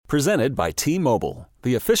Presented by T-Mobile,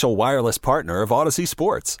 the official wireless partner of Odyssey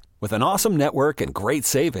Sports. With an awesome network and great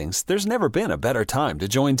savings, there's never been a better time to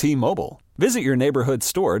join T-Mobile. Visit your neighborhood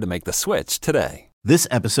store to make the switch today. This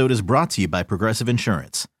episode is brought to you by Progressive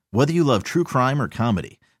Insurance. Whether you love true crime or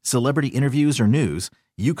comedy, celebrity interviews or news,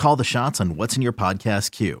 you call the shots on what's in your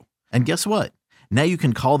podcast queue. And guess what? Now you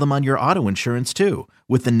can call them on your auto insurance too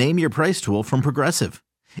with the Name Your Price tool from Progressive.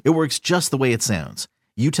 It works just the way it sounds.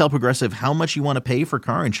 You tell Progressive how much you want to pay for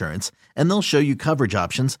car insurance, and they'll show you coverage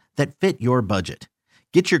options that fit your budget.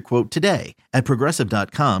 Get your quote today at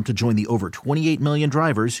Progressive.com to join the over 28 million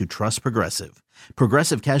drivers who trust Progressive.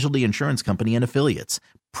 Progressive Casualty Insurance Company and Affiliates.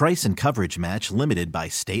 Price and coverage match limited by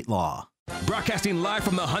state law. Broadcasting live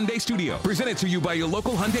from the Hyundai Studio, presented to you by your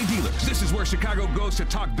local Hyundai dealers. This is where Chicago goes to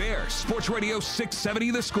talk Bears. Sports Radio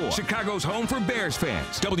 670 The Score. Chicago's home for Bears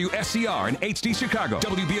fans. WSCR and HD Chicago.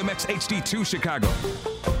 WBMX HD2 Chicago.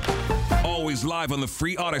 Always live on the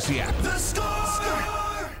free Odyssey app. The Score!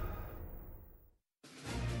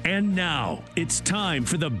 And now, it's time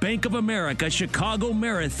for the Bank of America Chicago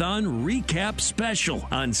Marathon Recap Special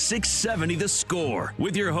on 670 The Score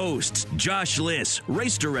with your hosts, Josh Liss,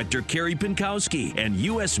 Race Director Carrie Pinkowski, and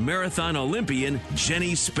U.S. Marathon Olympian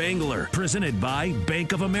Jenny Spangler. Presented by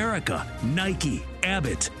Bank of America, Nike,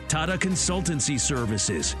 Abbott, Tata Consultancy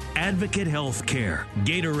Services, Advocate Healthcare,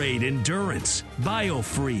 Gatorade Endurance,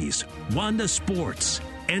 BioFreeze, Wanda Sports,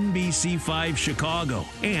 NBC5 Chicago,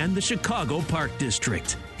 and the Chicago Park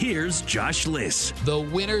District. Here's Josh Liss. The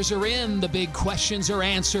winners are in. The big questions are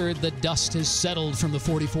answered. The dust has settled from the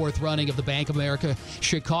 44th running of the Bank of America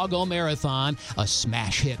Chicago Marathon. A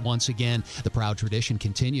smash hit once again. The proud tradition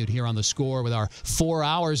continued here on The Score with our 4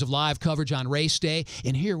 hours of live coverage on race day.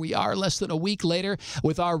 And here we are less than a week later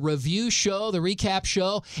with our review show, the recap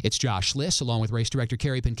show. It's Josh Liss along with race director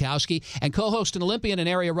Carrie Pinkowski and co-host and Olympian and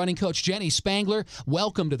area running coach Jenny Spangler.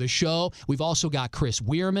 Welcome to the show. We've also got Chris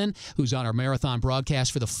Weirman, who's on our marathon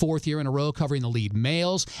broadcast for the 4th year in a row covering the lead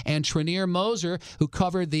males, and Trenier Moser, who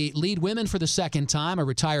covered the lead women for the 2nd time, a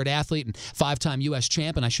retired athlete and 5-time U.S.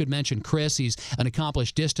 champ. And I should mention Chris, he's an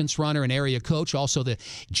accomplished distance runner and area coach, also the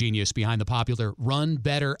genius behind the popular Run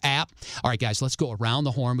Better app. All right, guys, let's go around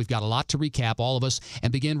the horn. We've got a lot to recap, all of us,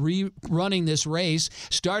 and begin rerunning this race,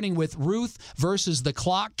 starting with Ruth versus the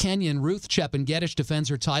clock. Kenyan Ruth Chepngetich defends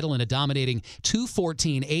her title in a dominating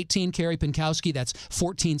 2:14.18. Carrie Pinkowski, that's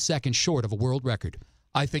 14 seconds short of a world record.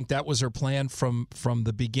 I think that was her plan from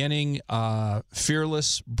the beginning.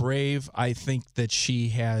 Fearless, brave. I think that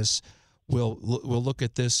she will look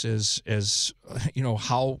at this as you know,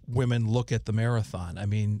 how women look at the marathon. I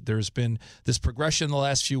mean, there's been this progression the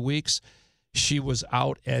last few weeks. She was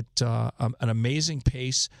out at an amazing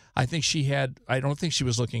pace. I don't think she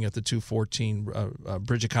was looking at the 2:14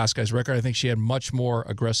 Bridget Koskai's record. I think she had much more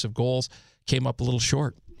aggressive goals. Came up a little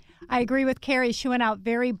short. I agree with Carrie. She went out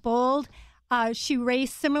very bold. She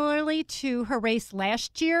raced similarly to her race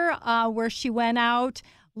last year, where she went out,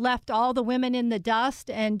 left all the women in the dust,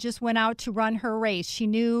 and just went out to run her race. She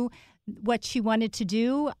knew what she wanted to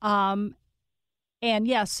do. And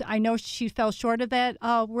yes, I know she fell short of that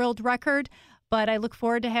world record, but I look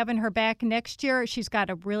forward to having her back next year. She's got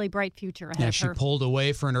a really bright future ahead of her. She pulled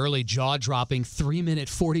away for an early jaw-dropping 3-minute,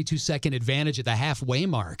 42-second advantage at the halfway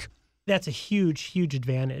mark. That's a huge, huge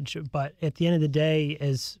advantage. But at the end of the day,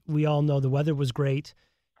 as we all know, the weather was great,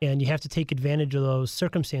 and you have to take advantage of those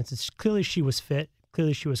circumstances. Clearly, she was fit.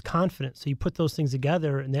 Clearly, she was confident. So you put those things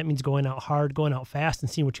together, and that means going out hard, going out fast, and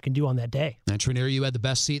seeing what you can do on that day. And Trenier, you had the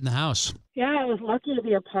best seat in the house. Yeah, I was lucky to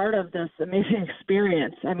be a part of this amazing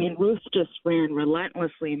experience. I mean, Ruth just ran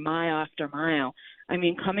relentlessly mile after mile. I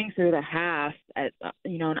mean, coming through the half at,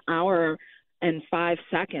 an hour and 5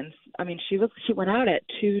 seconds. I mean, she went out at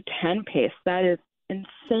 2:10 pace. That is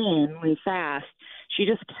insanely fast. She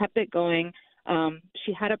just kept it going.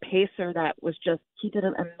 She had a pacer that was he did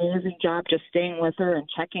an amazing job just staying with her and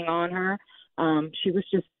checking on her. She was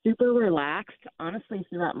just super relaxed, honestly,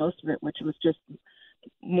 throughout most of it, which was just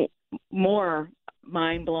more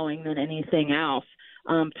mind-blowing than anything else.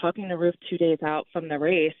 Talking to Ruth 2 days out from the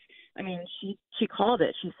race, I mean, she called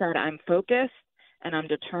it. She said, "I'm focused and I'm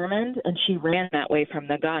determined," and she ran that way from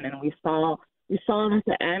the gun. And we saw it at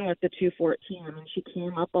the end with the 2:14. I mean, she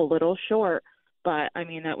came up a little short, but I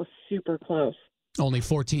mean, that was super close. Only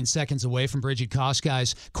 14 seconds away from Bridget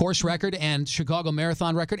Koskai's course record and Chicago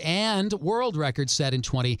Marathon record and world record set in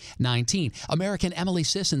 2019. American Emily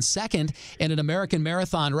Sisson second in an American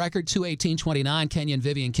Marathon record, 2:18.29. Kenyan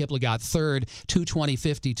Vivian Kiplagat third,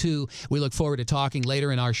 2:20.52. We look forward to talking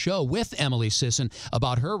later in our show with Emily Sisson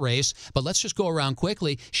about her race. But let's just go around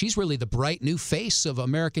quickly. She's really the bright new face of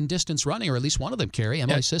American distance running, or at least one of them, Carrie,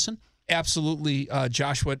 Emily Sisson. Absolutely,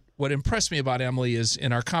 Josh. What impressed me about Emily is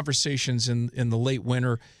in our conversations in the late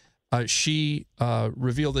winter, she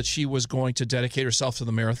revealed that she was going to dedicate herself to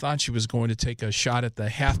the marathon. She was going to take a shot at the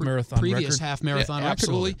half marathon previous record. half marathon record.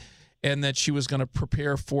 Absolutely. And that she was going to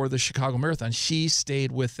prepare for the Chicago Marathon. She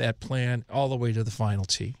stayed with that plan all the way to the final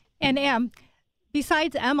T. And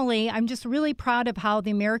besides Emily, I'm just really proud of how the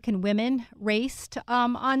American women raced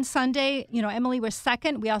on Sunday. You know, Emily was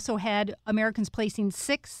second. We also had Americans placing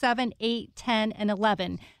 6, 7, 8, 10, and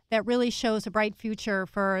 11. That really shows a bright future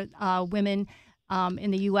for women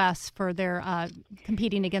in the U.S. for their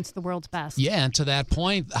competing against the world's best. Yeah, and to that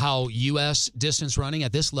point, how U.S. distance running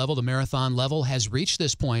at this level, the marathon level, has reached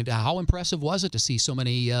this point. How impressive was it to see so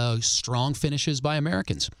many strong finishes by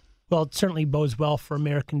Americans? Well, it certainly bodes well for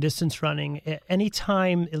American distance running.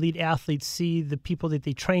 Anytime elite athletes see the people that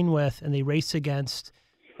they train with and they race against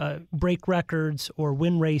break records or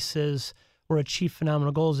win races or achieve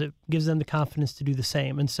phenomenal goals, it gives them the confidence to do the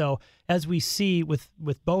same. And so as we see with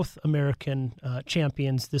both American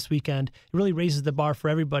champions this weekend, it really raises the bar for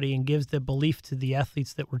everybody and gives the belief to the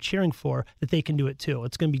athletes that we're cheering for that they can do it too.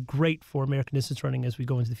 It's going to be great for American distance running as we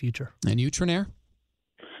go into the future. And you, Trenair?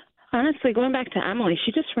 Honestly, going back to Emily,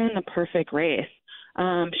 she just ran the perfect race.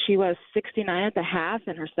 She was 69 at the half,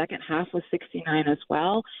 and her second half was 69 as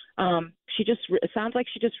well. It sounds like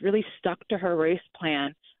she just really stuck to her race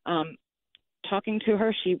plan. Talking to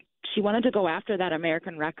her, she wanted to go after that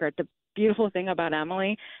American record. The beautiful thing about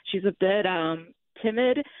Emily, she's a bit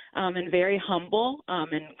timid and very humble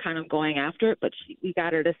and kind of going after it, but we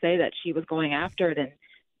got her to say that she was going after it, and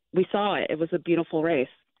we saw it. It was a beautiful race.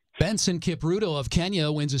 Benson Kipruto of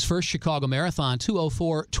Kenya wins his first Chicago Marathon,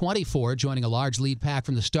 2:04:24, joining a large lead pack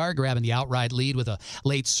from the start, grabbing the outright lead with a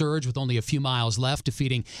late surge with only a few miles left,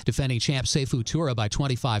 defeating defending champ Sefu Tura by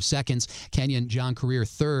 25 seconds. Kenyan John Career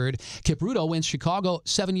third. Kipruto wins Chicago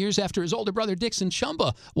 7 years after his older brother Dixon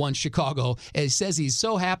Chumba won Chicago. He says he's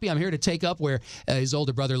so happy. I'm here to take up where his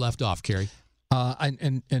older brother left off, Kerry.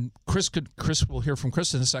 And Chris will hear from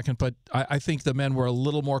Chris in a second, but I think the men were a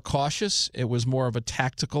little more cautious. It was more of a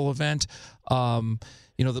tactical event.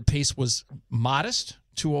 The pace was modest,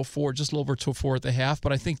 2:04, just a little over 2:04 at the half.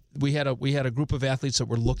 But I think we had a group of athletes that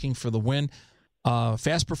were looking for the win.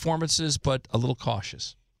 Fast performances, but a little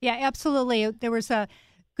cautious. Yeah, absolutely. There was a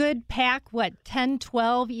good pack, 10,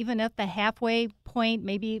 12, even at the halfway point.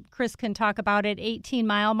 Maybe Chris can talk about it,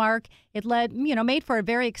 18-mile mark. It made for a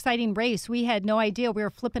very exciting race. We had no idea. We were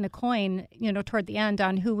flipping a coin, toward the end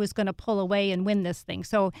on who was going to pull away and win this thing.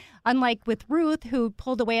 So unlike with Ruth, who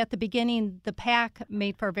pulled away at the beginning, the pack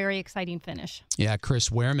made for a very exciting finish. Yeah, Chris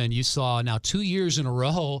Wehrman, you saw now 2 years in a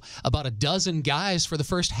row about a dozen guys for the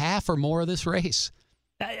first half or more of this race.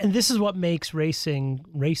 And this is what makes racing.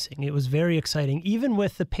 It was very exciting. Even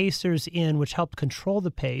with the pacers in, which helped control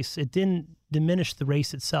the pace, it didn't diminish the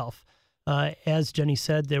race itself. As Jenny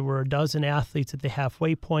said, there were a dozen athletes at the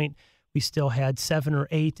halfway point. We still had 7 or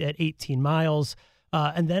 8 at 18 miles.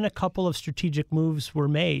 And then a couple of strategic moves were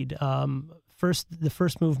made. The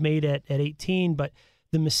first move made at 18, but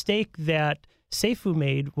the mistake that Sefu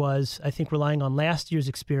made was, I think, relying on last year's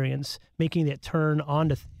experience, making that turn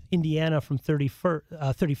onto Indiana from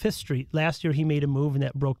 35th Street. Last year he made a move and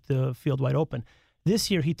that broke the field wide open.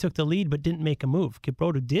 This year he took the lead but didn't make a move.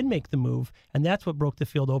 Kipruto did make the move, and that's what broke the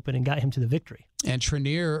field open and got him to the victory. And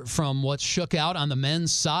Trenair, from what shook out on the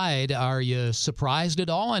men's side, are you surprised at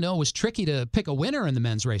all? I know it was tricky to pick a winner in the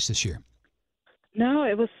men's race this year. No,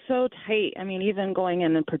 it was so tight. I mean, even going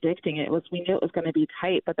in and predicting it, we knew it was going to be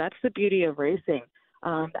tight, but that's the beauty of racing.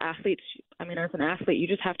 Athletes, as an athlete, you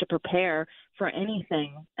just have to prepare for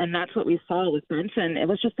anything. And that's what we saw with Benson. It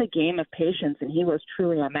was just a game of patience, and he was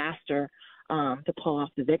truly a master to pull off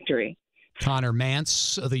the victory. Connor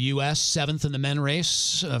Mance of the U.S., 7th in the men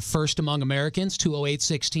race, first among Americans,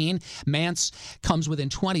 2:08:16. Mance comes within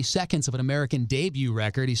 20 seconds of an American debut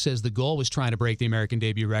record. He says the goal was trying to break the American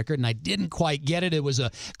debut record, and I didn't quite get it. It was a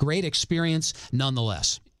great experience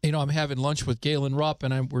nonetheless. I'm having lunch with Galen Rupp,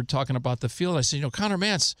 and we're talking about the field. I said, Connor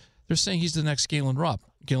Mance, they're saying he's the next Galen Rupp.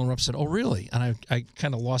 Galen Rupp said, oh, really? And I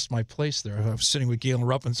kind of lost my place there. I was sitting with Galen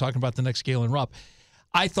Rupp and talking about the next Galen Rupp.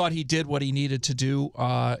 I thought he did what he needed to do.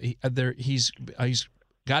 He's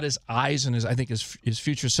got his eyes and his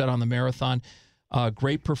future set on the marathon.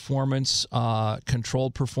 Great performance,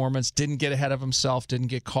 controlled performance. Didn't get ahead of himself. Didn't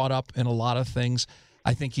get caught up in a lot of things.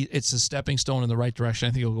 I think it's a stepping stone in the right direction.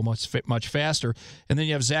 I think he'll go much faster. And then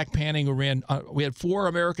you have Zach Panning, who ran. We had 4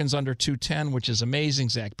 Americans under 2:10, which is amazing.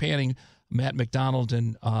 Zach Panning, Matt McDonald,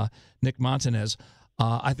 and Nick Montanez.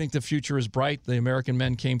 I think the future is bright. The American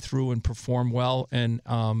men came through and performed well, and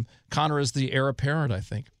Connor is the heir apparent, I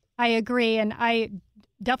think. I agree, and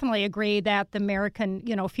definitely agree that the American,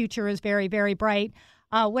 future is very, very bright.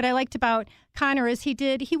 What I liked about Connor is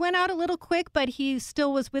he went out a little quick, but he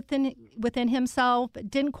still was within himself,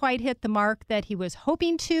 didn't quite hit the mark that he was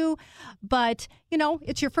hoping to. But,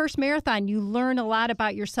 it's your first marathon. You learn a lot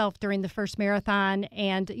about yourself during the first marathon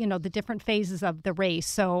and, the different phases of the race.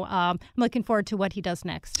 So I'm looking forward to what he does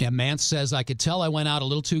next. Yeah, Mance says, I could tell I went out a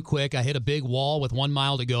little too quick. I hit a big wall with 1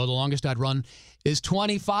 mile to go. The longest I'd run is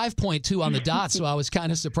 25.2 on the dot. So I was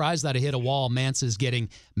kind of surprised that I hit a wall. Mance is getting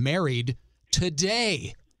married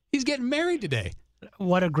today. He's getting married today.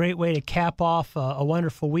 What a great way to cap off a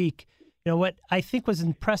wonderful week. What I think was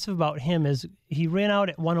impressive about him is he ran out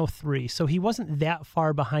at 1:03, so he wasn't that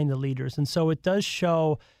far behind the leaders. And so it does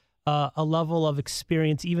show a level of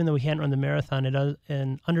experience, even though he hadn't run the marathon,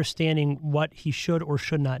 and understanding what he should or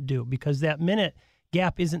should not do, because that minute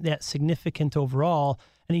gap isn't that significant overall,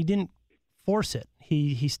 and he didn't force it.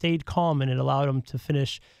 He stayed calm, and it allowed him to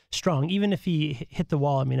finish strong. Even if he hit the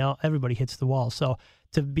wall, everybody hits the wall. So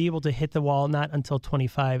to be able to hit the wall not until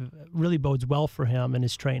 25 really bodes well for him and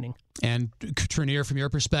his training. And Trenier, from your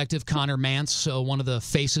perspective, Connor Mance, one of the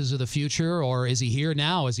faces of the future, or is he here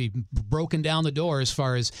now? Is he broken down the door as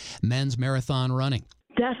far as men's marathon running?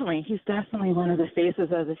 Definitely. He's definitely one of the faces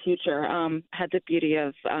of the future. Had the beauty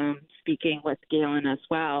of speaking with Galen as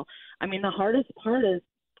well. The hardest part is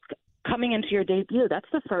coming into your debut. That's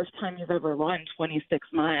the first time you've ever run 26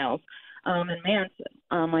 miles. And Mance,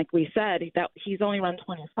 like we said, that he's only run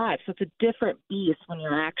 25. So it's a different beast when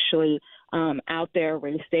you're actually out there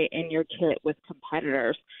race day in your kit with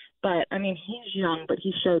competitors. But, he's young, but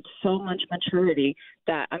he showed so much maturity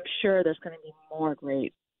that I'm sure there's going to be more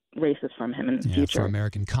great races from him in the future. For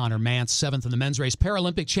American Connor Mance, 7th in the men's race.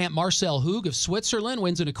 Paralympic champ Marcel Hug of Switzerland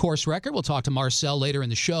wins in a course record. We'll talk to Marcel later in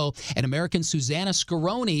the show. And American Susanna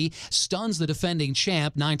Scaroni stuns the defending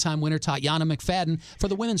champ, 9-time winner Tatiana McFadden, for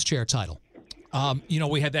the women's chair title.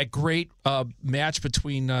 We had that great match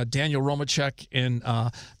between Daniel Romacek and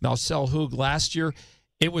Marcel Hug last year.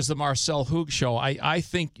 It was the Marcel Hug show. I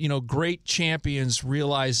think, great champions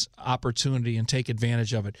realize opportunity and take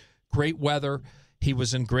advantage of it. Great weather. He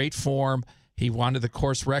was in great form. He wanted the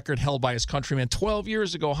course record held by his countryman 12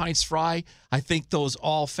 years ago, Heinz Frey. I think those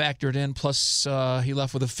all factored in, plus he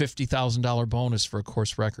left with a $50,000 bonus for a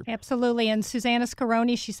course record. Absolutely. And Susanna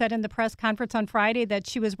Scaroni, she said in the press conference on Friday that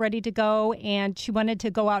she was ready to go and she wanted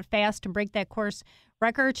to go out fast and break that course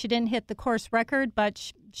record. She didn't hit the course record,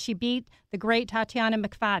 but she beat the great Tatiana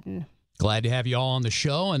McFadden. Glad to have you all on the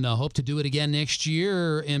show, and hope to do it again next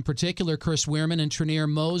year. In particular, Chris Weirman and Trenier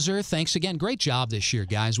Moser, thanks again. Great job this year,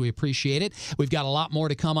 guys. We appreciate it. We've got a lot more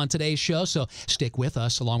to come on today's show, so stick with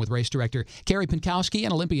us, along with race director Carrie Pinkowski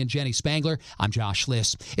and Olympian Jenny Spangler. I'm Josh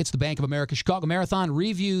Liss. It's the Bank of America Chicago Marathon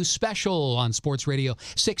Review Special on Sports Radio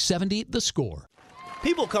 670 The Score.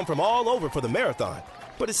 People come from all over for the marathon,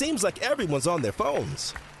 but it seems like everyone's on their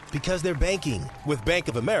phones because they're banking with Bank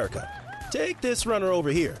of America. Take this runner over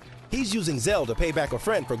here. He's using Zelle to pay back a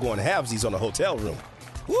friend for going halvesies on a hotel room.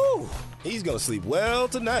 Woo! He's gonna sleep well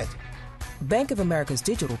tonight. Bank of America's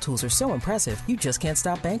digital tools are so impressive, you just can't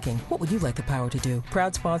stop banking. What would you like the power to do?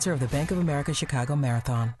 Proud sponsor of the Bank of America Chicago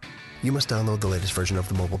Marathon. You must download the latest version of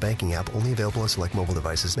the mobile banking app, only available on select mobile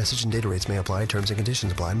devices. Message and data rates may apply. Terms and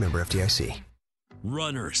conditions apply. Member FDIC.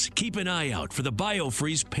 Runners, keep an eye out for the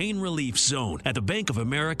BioFreeze Pain Relief Zone at the Bank of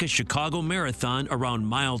America Chicago Marathon around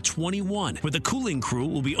mile 21, where the cooling crew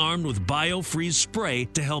will be armed with BioFreeze spray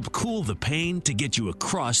to help cool the pain to get you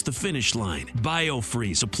across the finish line.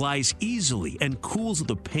 BioFreeze applies easily and cools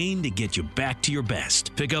the pain to get you back to your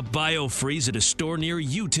best. Pick up BioFreeze at a store near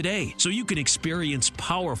you today so you can experience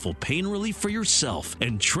powerful pain relief for yourself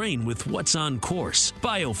and train with what's on course.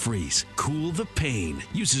 BioFreeze, cool the pain.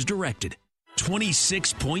 Use as directed.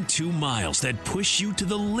 26.2 miles that push you to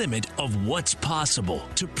the limit of what's possible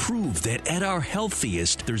to prove that at our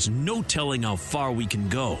healthiest, there's no telling how far we can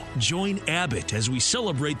go. Join Abbott as we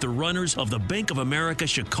celebrate the runners of the Bank of America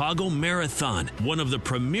Chicago Marathon, one of the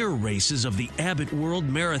premier races of the Abbott World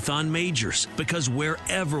Marathon Majors, because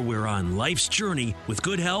wherever we're on life's journey with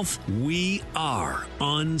good health, we are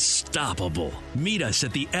unstoppable. Meet us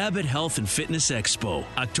at the Abbott Health and Fitness Expo,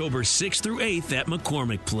 October 6th through 8th at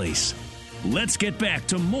McCormick Place. Let's get back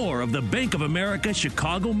to more of the Bank of America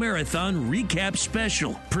Chicago Marathon Recap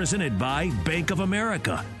Special, presented by Bank of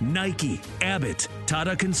America, Nike, Abbott,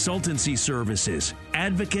 Tata Consultancy Services,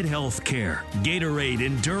 Advocate Healthcare, Gatorade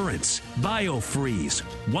Endurance, BioFreeze,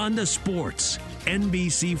 Wanda Sports,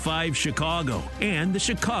 NBC5 Chicago, and the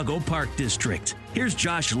Chicago Park District. Here's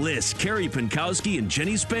Josh Liss, Carrie Pinkowski, and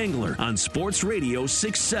Jenny Spangler on Sports Radio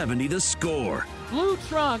 670 The Score. Blue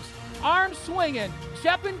Trunks arm swinging.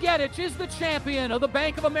 Chepin Gedich is the champion of the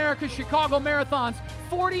Bank of America Chicago Marathon's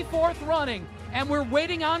 44th running. And we're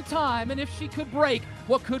waiting on time, and if she could break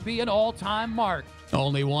what could be an all-time mark.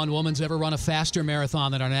 Only one woman's ever run a faster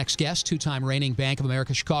marathon than our next guest, two-time reigning Bank of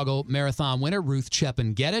America Chicago Marathon winner, Ruth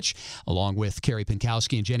Chepin Gedich. Along with Carrie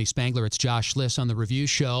Pinkowski and Jenny Spangler, it's Josh Liss on the Review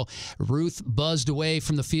Show. Ruth buzzed away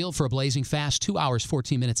from the field for a blazing fast 2 hours,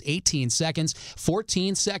 14 minutes, 18 seconds,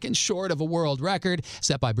 14 seconds short of a world record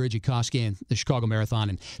set by Bridget Koski in the Chicago Marathon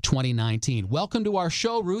in 2019. Welcome to our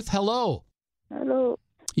show, Ruth. Hello. Hello.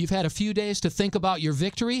 You've had a few days to think about your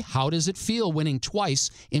victory. How does it feel winning twice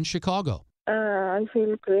in Chicago? I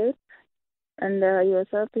feel great, and I was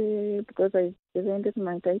happy because I defended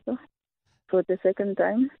my title for the second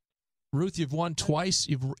time. Ruth, you've won twice.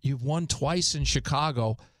 You've won twice in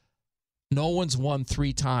Chicago. No one's won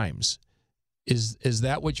 3 times. Is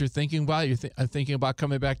that what you're thinking about? You're thinking about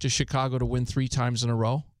coming back to Chicago to win 3 times in a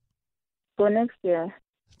row? For next year.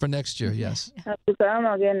 For next year, yes. I have to come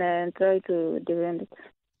again and try to defend it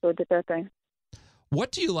for the third time.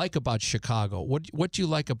 What do you like about Chicago? What do you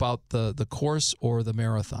like about the course or the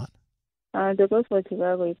marathon? The course for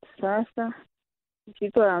Chicago is faster.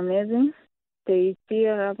 People are amazing. They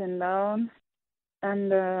cheer up and down, and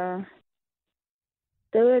the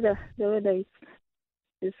weather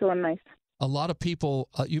is so nice. A lot of people.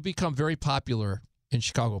 You become very popular in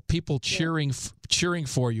Chicago. People cheering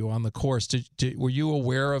for you on the course. Were you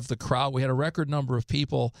aware of the crowd? We had a record number of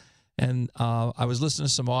people. And I was listening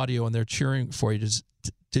to some audio, and they're cheering for you.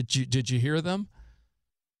 Did you hear them?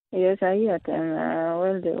 Yes, I heard them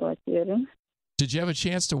while they were cheering. Did you have a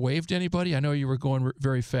chance to wave to anybody? I know you were going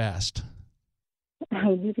very fast.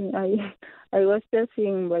 I didn't. I was just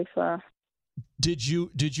seeing by far. Did you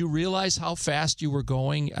realize how fast you were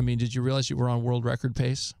going? I mean, did you realize you were on world record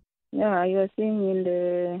pace? Yeah, I was seeing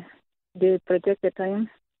in the projected time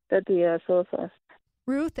that we are so fast.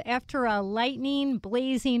 Ruth, after a lightning,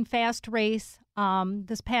 blazing fast race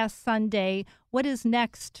this past Sunday, what is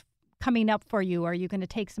next coming up for you? Are you going to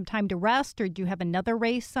take some time to rest, or do you have another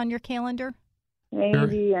race on your calendar?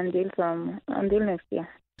 Maybe until next year.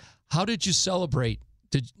 How did you celebrate?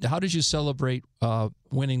 How did you celebrate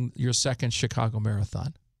winning your second Chicago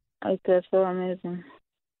Marathon? It was so amazing.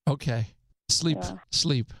 Okay, sleep.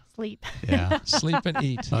 Yeah, sleep and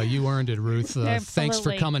eat. You earned it, Ruth. Thanks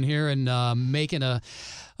for coming here and making a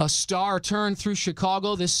star turn through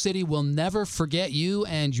Chicago. This city will never forget you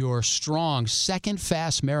and your strong second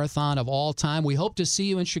fast marathon of all time. We hope to see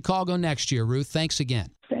you in Chicago next year, Ruth. Thanks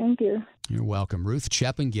again. Thank you. You're welcome, Ruth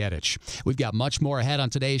Chepin Gedich. We've got much more ahead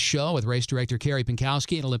on today's show with race director Carrie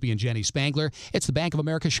Pinkowski and Olympian Jenny Spangler. It's the Bank of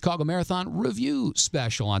America Chicago Marathon Review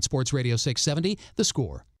Special on Sports Radio 670, The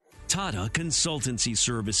Score. Tata Consultancy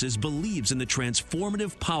Services believes in the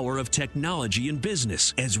transformative power of technology in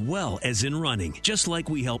business as well as in running. Just like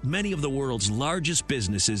we help many of the world's largest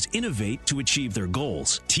businesses innovate to achieve their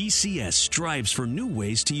goals, TCS strives for new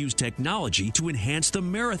ways to use technology to enhance the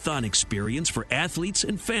marathon experience for athletes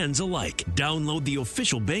and fans alike. Download the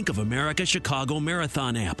official Bank of America Chicago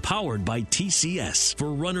Marathon app powered by TCS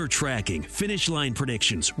for runner tracking, finish line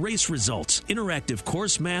predictions, race results, interactive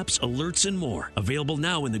course maps, alerts, and more. Available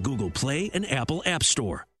now in the Google Play and Apple App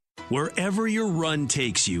Store. Wherever your run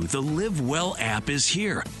takes you, the Live Well app is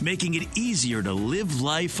here, making it easier to live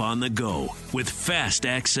life on the go. With fast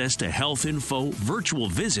access to health info, virtual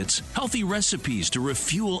visits, healthy recipes to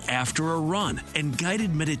refuel after a run, and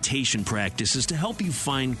guided meditation practices to help you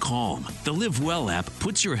find calm. The Live Well app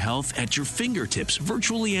puts your health at your fingertips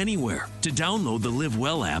virtually anywhere. To download the Live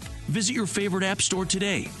Well app, visit your favorite app store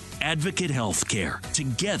today. Advocate Healthcare.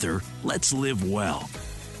 Together, let's live well.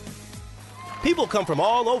 People come from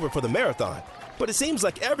all over for the marathon, but it seems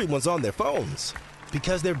like everyone's on their phones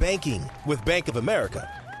because they're banking with Bank of America.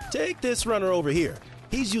 Take this runner over here.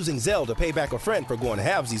 He's using Zelle to pay back a friend for going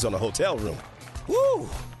halvesies on a hotel room. Woo!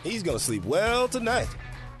 He's gonna sleep well tonight.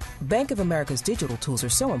 Bank of America's digital tools are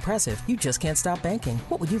so impressive, you just can't stop banking.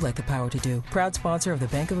 What would you like the power to do? Proud sponsor of the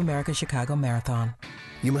Bank of America Chicago Marathon.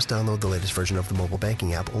 You must download the latest version of the mobile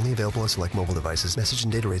banking app, only available on select mobile devices. Message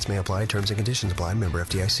and data rates may apply. Terms and conditions apply. Member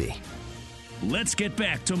FDIC. Let's get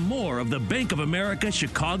back to more of the Bank of America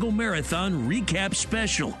Chicago Marathon Recap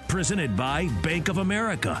Special, presented by Bank of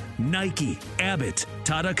America, Nike, Abbott,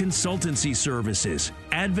 Tata Consultancy Services,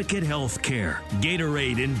 Advocate Healthcare,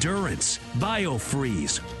 Gatorade Endurance,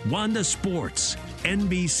 BioFreeze, Wanda Sports,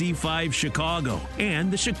 NBC5 Chicago,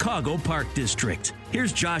 and the Chicago Park District.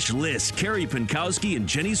 Here's Josh Liss, Carrie Pinkowski, and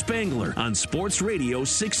Jenny Spangler on Sports Radio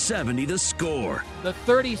 670 The Score. The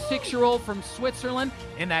 36-year-old from Switzerland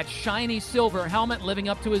in that shiny silver helmet, living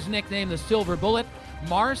up to his nickname, the Silver Bullet,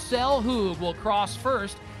 Marcel Hug, will cross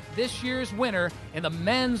first this year's winner in the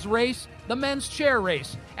men's race, the men's chair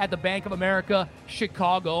race at the Bank of America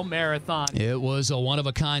Chicago Marathon. It was a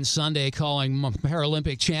one-of-a-kind Sunday calling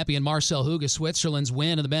Paralympic champion Marcel Hug of Switzerland's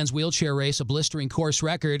win in the men's wheelchair race, a blistering course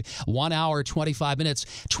record, 1 hour, 25 minutes,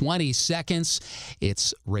 20 seconds.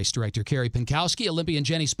 It's race director Carrie Pinkowski, Olympian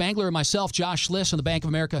Jenny Spangler, and myself, Josh Liss, on the Bank of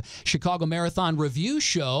America Chicago Marathon Review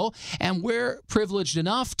Show, and we're privileged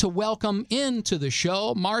enough to welcome into the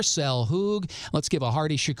show Marcel Hug. Let's give a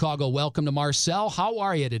hearty Chicago welcome to Marcel. How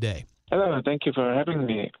are you today? Hello, thank you for having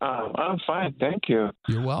me. I'm fine, thank you.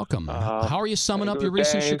 You're welcome. How are you summing up your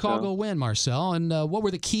recent Chicago win, Marcel? And what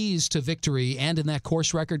were the keys to victory and in that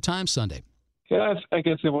course record time Sunday? Yeah, I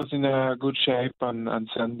guess it was in a good shape on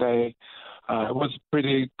Sunday. It was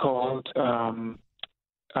pretty cold on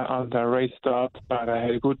the race start, but I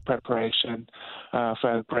had a good preparation,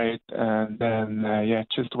 felt great, and then,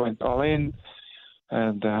 just went all in.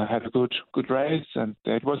 And had a good race, and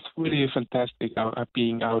it was really fantastic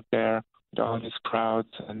being out there with all these crowds,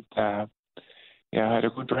 and I had a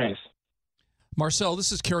good race. Marcel,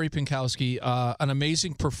 this is Carrie Pinkowski. An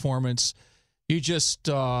amazing performance. You just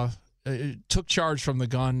took charge from the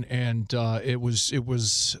gun, and it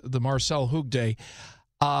was the Marcel Hug day.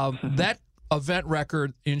 That event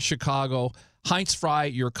record in Chicago, Heinz Frey,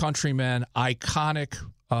 your countryman, iconic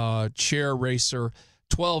chair racer,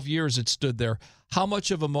 12 years it stood there. How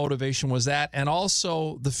much of a motivation was that? And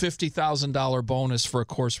also the $50,000 bonus for a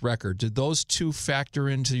course record. Did those two factor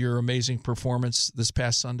into your amazing performance this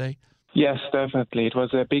past Sunday? Yes, definitely. It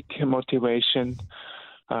was a big motivation.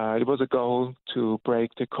 It was a goal to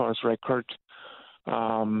break the course record.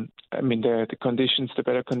 The conditions, the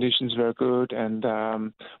better conditions were good, and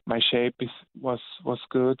my shape was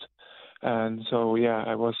good. And so,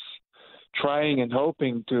 I was trying and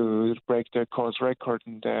hoping to break the course record,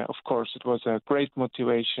 and of course it was a great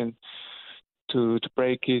motivation to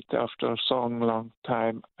break it after a so long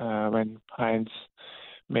time when Heinz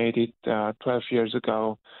made it 12 years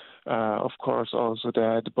ago. Of course also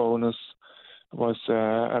the bonus was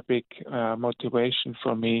a big motivation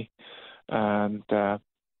for me, and I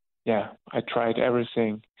tried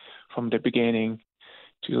everything from the beginning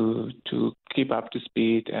to keep up the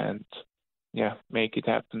speed and make it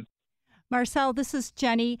happen. Marcel, this is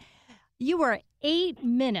Jenny. You were 8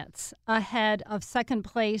 minutes ahead of second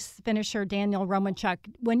place finisher Daniel Romanchuk.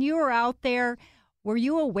 When you were out there, were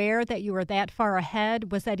you aware that you were that far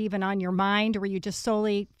ahead? Was that even on your mind, or were you just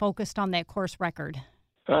solely focused on that course record?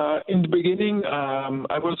 In the beginning,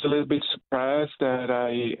 I was a little bit surprised that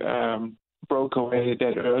I broke away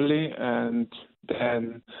that early, and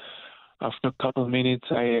then after a couple of minutes,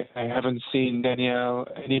 I haven't seen Danielle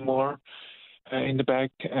anymore in the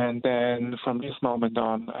back, and then from this moment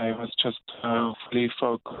on, I was just fully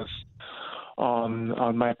focused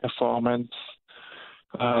on my performance.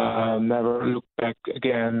 Never looked back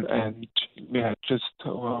again, and just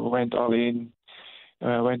went all in,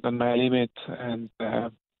 went on my limit, and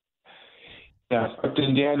but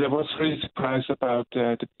in the end, I was really surprised about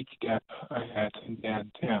the big gap I had in the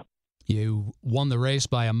end. You won the race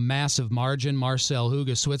by a massive margin. Marcel Hug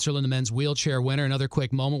of Switzerland, the men's wheelchair winner. Another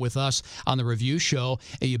quick moment with us on the review show.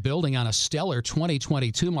 You're building on a stellar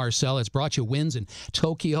 2022, Marcel. It's brought you wins in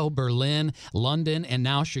Tokyo, Berlin, London, and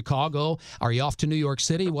now Chicago. Are you off to New York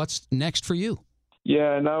City? What's next for you?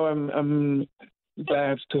 Yeah, now I'm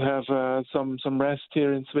glad to have some rest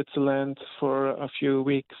here in Switzerland for a few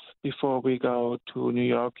weeks before we go to New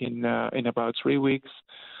York in about 3 weeks.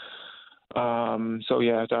 There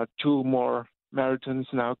are 2 more marathons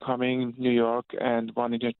now coming in New York and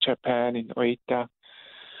one in Japan in Oita.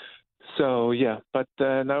 But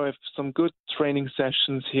now I have some good training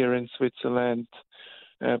sessions here in Switzerland,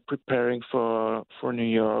 preparing for New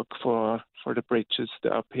York, for the bridges, the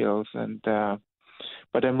uphills, and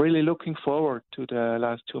but I'm really looking forward to the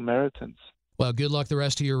last 2 marathons. Well, good luck the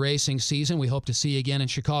rest of your racing season. We hope to see you again in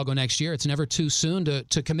Chicago next year. It's never too soon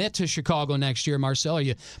to commit to Chicago next year. Marcel, are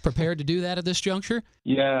you prepared to do that at this juncture?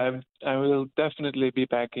 Yeah, I will definitely be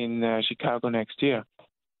back in Chicago next year.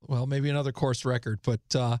 Well, maybe another course record, but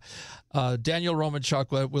Daniel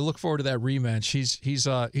Romanchuk, we look forward to that rematch. He's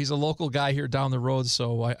a local guy here down the road,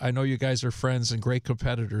 so I know you guys are friends and great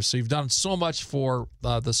competitors. So you've done so much for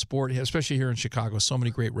the sport, especially here in Chicago. So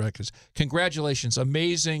many great records. Congratulations!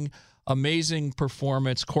 Amazing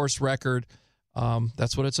performance, course record.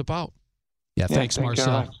 That's what it's about. Yeah, thanks,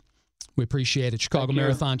 Marcel. We appreciate it. Chicago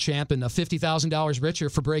Marathon champ and $50,000 richer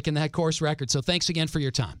for breaking that course record. So thanks again for your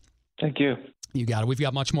time. Thank you. You got it. We've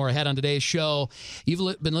got much more ahead on today's show.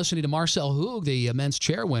 You've been listening to Marcel Hoog, the men's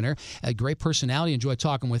chair winner. A great personality. Enjoy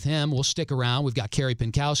talking with him. We'll stick around. We've got Carrie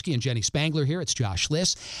Pinkowski and Jenny Spangler here. It's Josh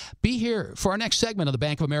Liss. Be here for our next segment of the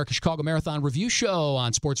Bank of America Chicago Marathon Review Show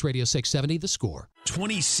on Sports Radio 670, The Score.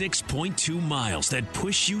 26.2 miles that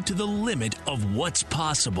push you to the limit of what's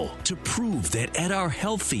possible to prove that at our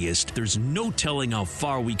healthiest, there's no telling how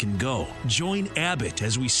far we can go. Join Abbott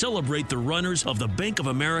as we celebrate the runners of the Bank of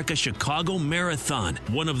America Chicago Marathon,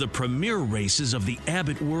 one of the premier races of the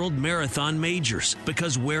Abbott World Marathon Majors.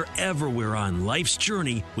 Because wherever we're on life's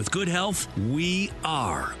journey, with good health, we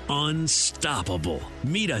are unstoppable.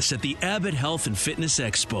 Meet us at the Abbott Health and Fitness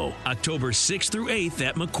Expo, October 6th through 8th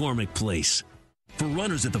at McCormick Place. For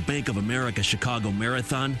runners at the Bank of America Chicago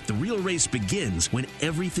Marathon, the real race begins when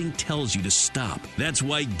everything tells you to stop. That's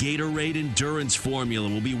why Gatorade Endurance Formula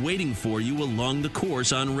will be waiting for you along the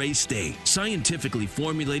course on race day. Scientifically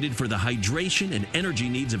formulated for the hydration and energy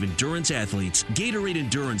needs of endurance athletes, Gatorade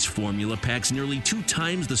Endurance Formula packs nearly 2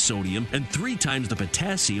 times the sodium and 3 times the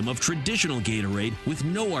potassium of traditional Gatorade with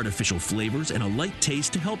no artificial flavors and a light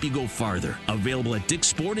taste to help you go farther. Available at Dick's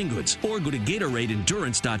Sporting Goods or go to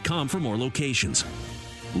GatoradeEndurance.com for more locations.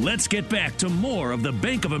 Let's get back to more of the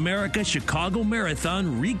Bank of America Chicago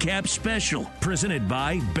Marathon Recap Special, presented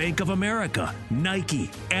by Bank of America, Nike,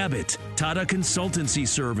 Abbott, Tata Consultancy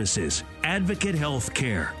Services, Advocate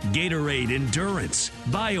Healthcare, Gatorade Endurance,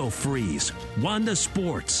 BioFreeze, Wanda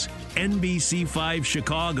Sports, NBC5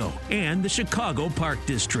 Chicago, and the Chicago Park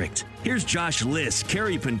District. Here's Josh Liss,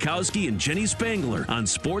 Carrie Pinkowski, and Jenny Spangler on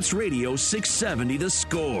Sports Radio 670 The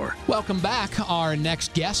Score. Welcome back. Our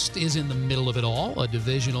next guest is in the middle of it all, a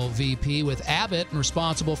divisional VP with Abbott and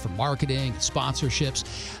responsible for marketing,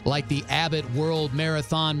 sponsorships, like the Abbott World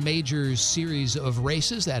Marathon Majors series of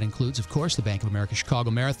races. That includes, of course, the Bank of America Chicago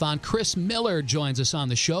Marathon. Chris Miller joins us on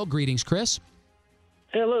the show. Greetings, Chris.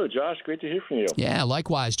 Hello, Josh. Great to hear from you. Yeah,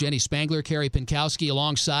 likewise. Jenny Spangler, Carrie Pinkowski,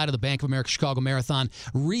 alongside of the Bank of America Chicago Marathon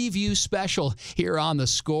Review Special here on The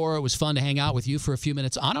Score. It was fun to hang out with you for a few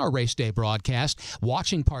minutes on our race day broadcast,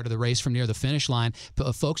 watching part of the race from near the finish line.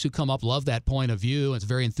 Folks who come up love that point of view. It's a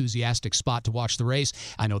very enthusiastic spot to watch the race.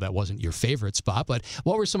 I know that wasn't your favorite spot, but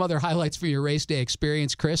what were some other highlights for your race day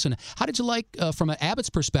experience, Chris? And how did you like, from an Abbott's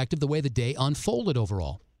perspective, the way the day unfolded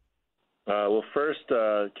overall? Well, first,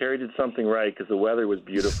 Carrie did something right because the weather was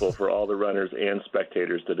beautiful for all the runners and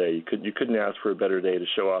spectators today. You couldn't ask for a better day to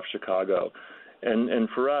show off Chicago, and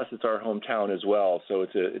for us, it's our hometown as well. So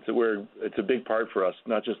it's a big part for us,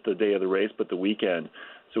 not just the day of the race, but the weekend.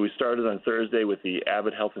 So we started on Thursday with the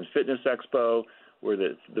Abbott Health and Fitness Expo, where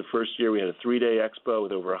the first year we had a 3-day expo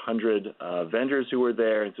with over 100 vendors who were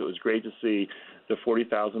there, and so it was great to see the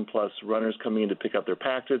 40,000 plus runners coming in to pick up their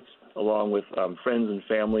packets, along with friends and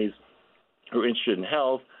families who are interested in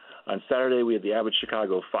health. On Saturday, we had the Abbott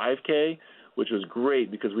Chicago 5K, which was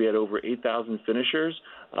great because we had over 8,000 finishers,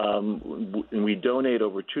 and we donate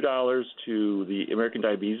over $2 to the American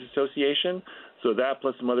Diabetes Association. So that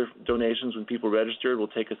plus some other donations when people registered will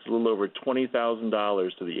take us a little over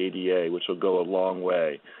 $20,000 to the ADA, which will go a long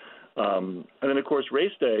way. And then, of course,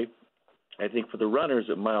 race day, I think for the runners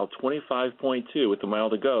at mile 25.2 with the mile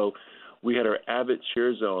to go, we had our Abbott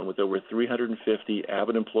cheer zone with over 350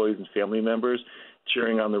 Abbott employees and family members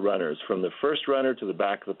cheering on the runners, from the first runner to the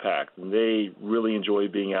back of the pack. And they really enjoy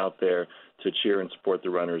being out there to cheer and support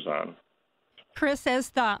the runners on. Chris,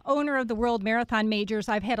 as the owner of the World Marathon Majors,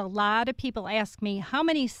 I've had a lot of people ask me how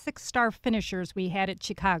many 6-star finishers we had at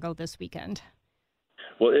Chicago this weekend.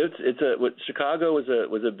 Well, Chicago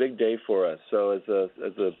was a big day for us. So as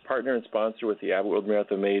a partner and sponsor with the Abbott World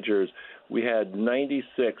Marathon Majors, we had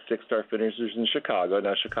 96 6-star finishers in Chicago.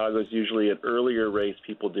 Now, Chicago is usually an earlier race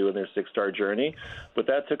people do in their 6-star journey, but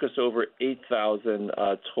that took us over 8,000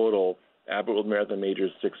 total Abbott World Marathon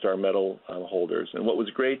Majors 6-star medal holders. And what was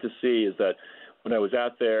great to see is that when I was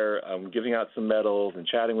out there giving out some medals and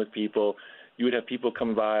chatting with people, you would have people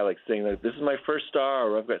come by like saying that this is my first star,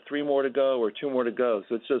 or I've got 3 more to go, or 2 more to go.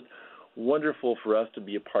 So it's just wonderful for us to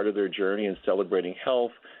be a part of their journey and celebrating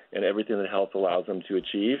health and everything that health allows them to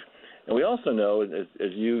achieve. And we also know,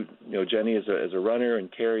 as you know, Jenny, as a runner, and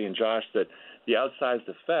Carrie and Josh, that the outsized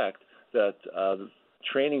effect that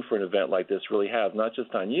training for an event like this really has, not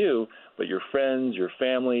just on you, but your friends, your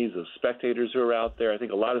families, the spectators who are out there. I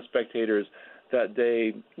think a lot of spectators that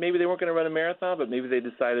day, maybe they weren't going to run a marathon, but maybe they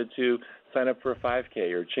decided to sign up for a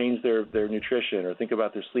 5K or change their nutrition or think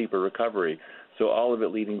about their sleep or recovery. So all of it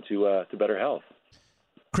leading to better health.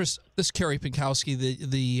 Chris, this is Carrie Pinkowski.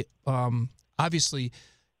 The obviously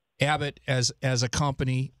Abbott as a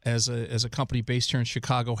company, as a company based here in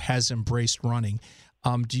Chicago, has embraced running.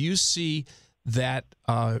 Do you see that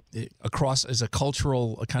across as a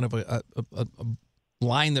cultural kind of a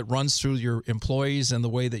line that runs through your employees and the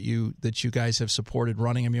way that you guys have supported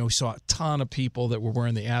running? I mean, we saw a ton of people that were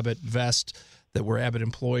wearing the Abbott vest that were Abbott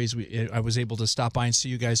employees. I was able to stop by and see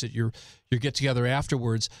you guys at your get together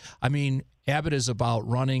afterwards. I mean, Abbott is about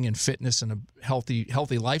running and fitness and a healthy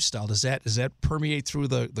lifestyle. Does that permeate through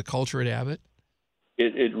the culture at Abbott?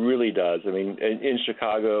 It really does. I mean, in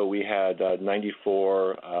Chicago, we had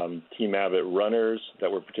 94 Team Abbott runners that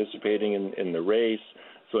were participating in the race.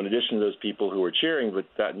 So in addition to those people who were cheering, but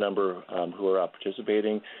that number who are out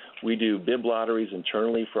participating, we do bib lotteries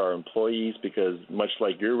internally for our employees because much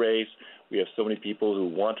like your race, we have so many people who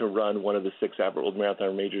want to run one of the 6 Abbott World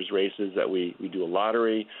Marathon Majors races that we do a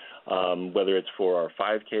lottery, whether it's for our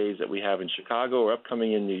 5Ks that we have in Chicago or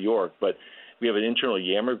upcoming in New York. But we have an internal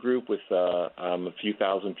Yammer group with a few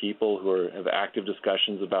thousand people who have active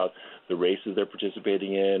discussions about the races they're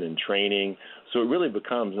participating in and training. So it really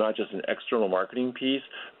becomes not just an external marketing piece,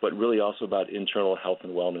 but really also about internal health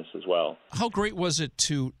and wellness as well. How great was it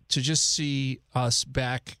to just see us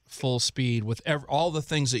back full speed with all the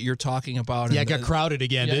things that you're talking about? Yeah, it got crowded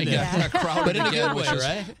again, didn't it? Got crowded but in again, a good way,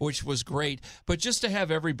 right? Which was great. But just to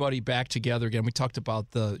have everybody back together again, we talked about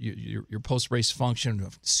your post-race function,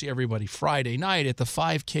 see everybody Friday night at the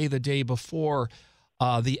 5K the day before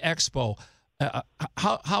the expo.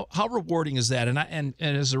 How rewarding is that? And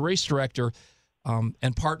as a race director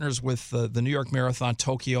and partners with the New York Marathon,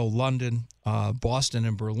 Tokyo, London, Boston,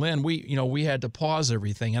 and Berlin, we had to pause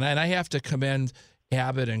everything. And I have to commend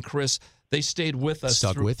Abbott and Chris. They stayed with us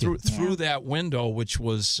through that window, which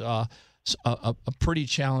was a pretty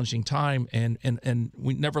challenging time, and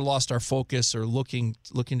we never lost our focus or looking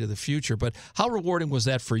to the future. But how rewarding was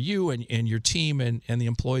that for you and your team and the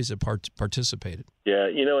employees that participated? Yeah,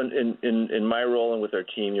 in my role and with our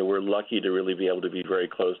team, we're lucky to really be able to be very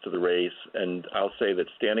close to the race. And I'll say that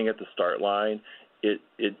standing at the start line, it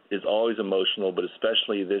is always emotional, but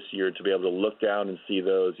especially this year to be able to look down and see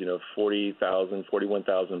those, 40,000,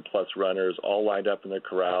 41,000 plus runners all lined up in their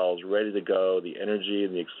corrals, ready to go, the energy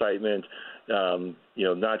and the excitement,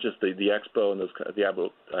 not just the expo and the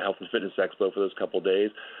Abbott Health and Fitness Expo for those couple of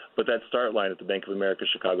days, but that start line at the Bank of America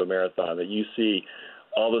Chicago Marathon that you see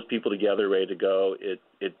all those people together ready to go.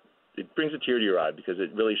 It brings a tear to your eye because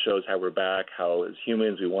it really shows how we're back, how as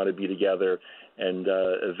humans we want to be together, and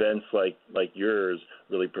events like yours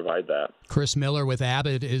really provide that. Chris Miller with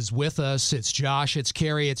Abbott is with us. It's Josh, it's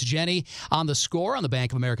Carrie, it's Jenny on The Score on the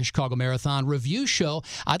Bank of America Chicago Marathon Review Show.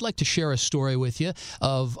 I'd like to share a story with you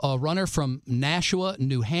of a runner from Nashua,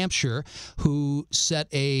 New Hampshire, who set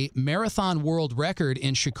a marathon world record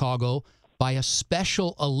in Chicago by a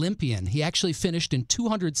Special Olympian. He actually finished in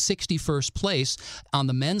 261st place on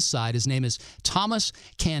the men's side. His name is Thomas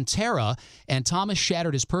Cantera, and Thomas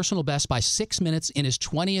shattered his personal best by 6 minutes in his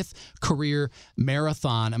 20th career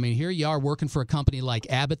marathon. I mean, here you are working for a company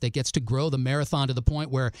like Abbott that gets to grow the marathon to the point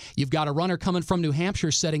where you've got a runner coming from New Hampshire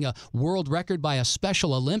setting a world record by a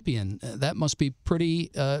Special Olympian. That must be pretty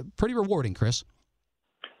rewarding, Chris.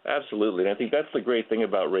 Absolutely, and I think that's the great thing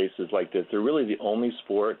about races like this. They're really the only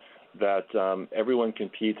sport that everyone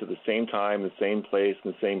competes at the same time, the same place,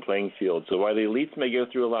 and the same playing field. So while the elites may go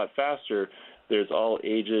through a lot faster, there's all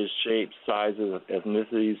ages, shapes, sizes,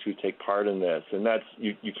 ethnicities who take part in this. And that's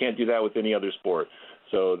you can't do that with any other sport.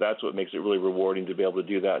 So that's what makes it really rewarding to be able to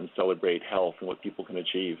do that and celebrate health and what people can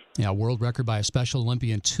achieve. Yeah, world record by a Special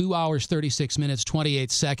Olympian, 2 hours, 36 minutes,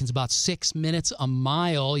 28 seconds, about 6 minutes a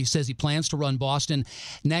mile. He says he plans to run Boston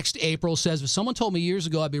next April. Says, if someone told me years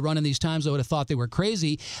ago I'd be running these times, I would have thought they were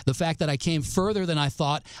crazy. The fact that I came further than I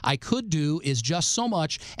thought I could do is just so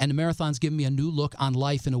much, and the marathon's given me a new look on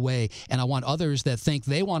life in a way. And I want others that think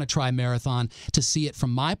they want to try marathon to see it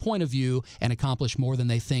from my point of view and accomplish more than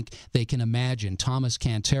they think they can imagine. Thomas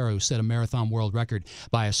Cantera, who set a marathon world record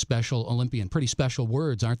by a Special Olympian. Pretty special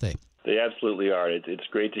words, aren't they? They absolutely are. It's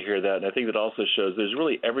great to hear that. And I think that also shows there's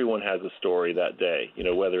really everyone has a story that day.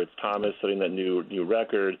 Whether it's Thomas setting that new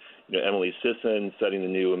record, Emily Sisson setting the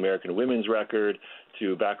new American women's record,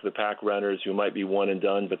 to back of the pack runners who might be one and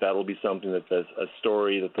done, but that'll be something that's a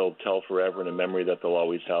story that they'll tell forever and a memory that they'll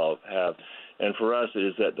always have. And for us, it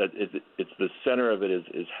is that it's the center of it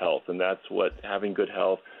is health, and that's what having good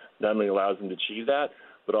health not only allows them to achieve that,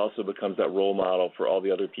 but also becomes that role model for all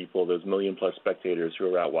the other people, those million-plus spectators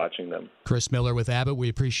who are out watching them. Chris Miller with Abbott, we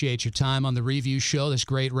appreciate your time on the Review Show. This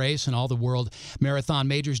great race and all the World Marathon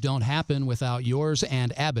Majors don't happen without yours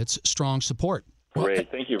and Abbott's strong support.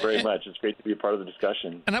 Great. Thank you very much. It's great to be a part of the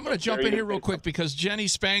discussion. And I'm going to jump in here real quick because Jenny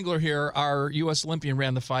Spangler here, our U.S. Olympian,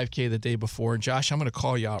 ran the 5K the day before. And, Josh, I'm going to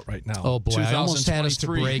call you out right now. Oh, boy. I almost had us to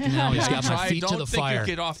break now. He's got my feet to the fire. I don't think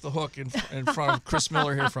you get off the hook in front of Chris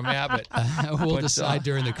Miller here from Abbott. We'll decide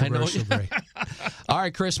during the commercial break. All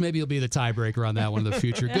right, Chris, maybe you'll be the tiebreaker on that one in the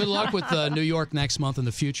future. Good luck with New York next month and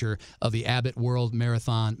the future of the Abbott World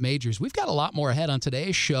Marathon Majors. We've got a lot more ahead on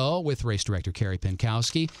today's show with race director Carrie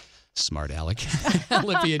Pinkowski. Smart Alec.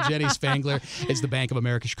 Olympian Jenny Spangler. It's the Bank of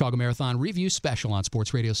America Chicago Marathon Review Special on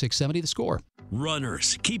Sports Radio 670 The Score.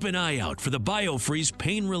 Runners, keep an eye out for the BioFreeze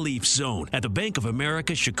Pain Relief Zone at the Bank of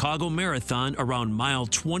America Chicago Marathon around mile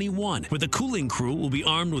 21, where the cooling crew will be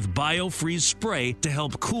armed with BioFreeze spray to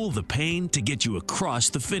help cool the pain to get you across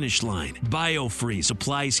the finish line. BioFreeze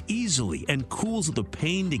applies easily and cools the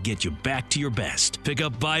pain to get you back to your best. Pick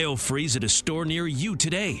up BioFreeze at a store near you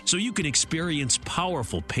today so you can experience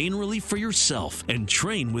powerful pain relief for yourself and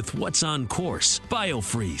train with what's on course.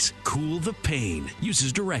 BioFreeze, cool the pain. Use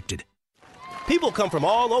as directed. People come from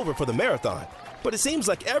all over for the marathon, but it seems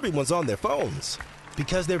like everyone's on their phones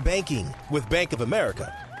because they're banking with Bank of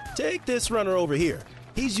America. Take this runner over here.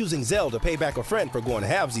 He's using Zelle to pay back a friend for going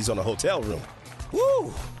halvesies on a hotel room.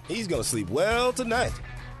 Woo! He's gonna sleep well tonight.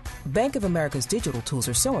 Bank of America's digital tools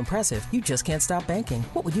are so impressive, you just can't stop banking.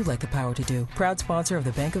 What would you like the power to do? Proud sponsor of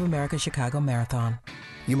the Bank of America Chicago Marathon.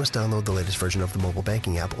 You must download the latest version of the mobile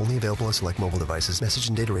banking app, only available on select mobile devices. Message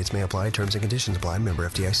and data rates may apply. Terms and conditions apply. Member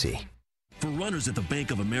FDIC. For runners at the Bank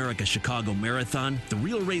of America Chicago Marathon, the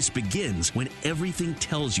real race begins when everything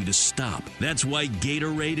tells you to stop. That's why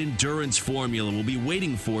Gatorade Endurance Formula will be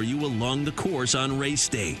waiting for you along the course on race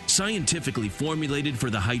day. Scientifically formulated for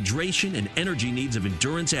the hydration and energy needs of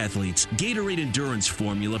endurance athletes, Gatorade Endurance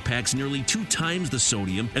Formula packs nearly 2 times the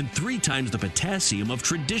sodium and 3 times the potassium of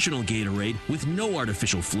traditional Gatorade with no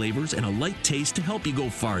artificial flavors and a light taste to help you go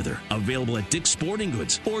farther. Available at Dick's Sporting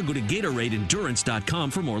Goods or go to GatoradeEndurance.com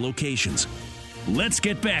for more locations. Let's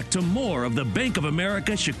get back to more of the Bank of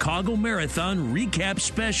America Chicago Marathon Recap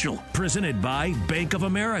Special, presented by Bank of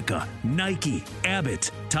America, Nike, Abbott,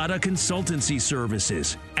 Tata Consultancy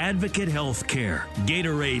Services, Advocate Healthcare,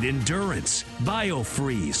 Gatorade Endurance,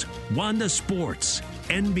 BioFreeze, Wanda Sports,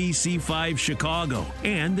 NBC5 Chicago,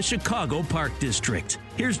 and the Chicago Park District.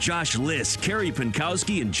 Here's Josh Liss, Carrie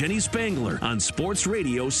Pinkowski, and Jenny Spangler on Sports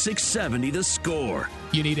Radio 670 The Score.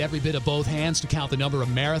 You need every bit of both hands to count the number of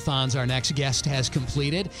marathons our next guest has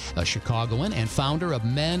completed. A Chicagoan and founder of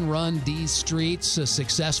Men Run D Streets, a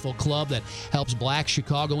successful club that helps black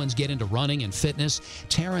Chicagoans get into running and fitness.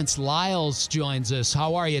 Terrence Lyles joins us.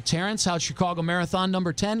 How are you, Terrence? How'd Chicago Marathon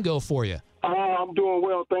number 10 go for you? I'm doing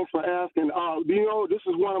well. Thanks for asking. This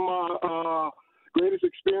is one of my greatest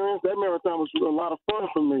experience. That marathon was a lot of fun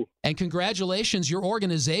for me. And congratulations, your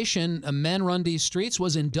organization, Men Run These Streets,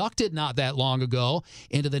 was inducted not that long ago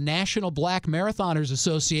into the National Black Marathoners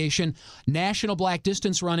Association National Black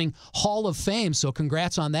Distance Running Hall of Fame. So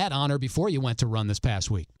congrats on that honor before you went to run this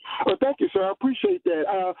past week. Well, thank you, sir. I appreciate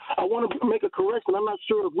that. I want to make a correction. I'm not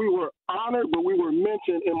sure if we were honored, but we were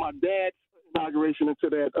mentioned in my dad's inauguration into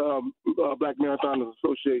that Black Marathoners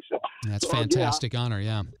Association. That's fantastic honor,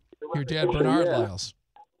 yeah. Your dad, Bernard Lyles.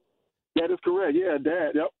 That is correct. Yeah,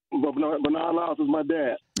 Dad. Yep. Bernard Lyles is my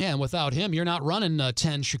dad. Yeah, and without him, you're not running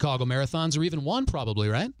 10 Chicago marathons or even one probably,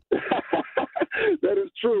 right? That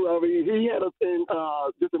is true. I mean, he had us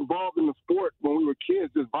just involved in the sport when we were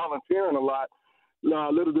kids, just volunteering a lot.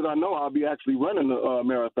 Little did I know I'll be actually running a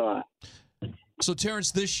marathon. So,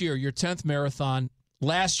 Terrence, this year, your 10th marathon.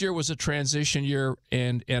 Last year was a transition year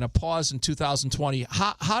and a pause in 2020.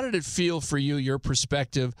 How did it feel for you, your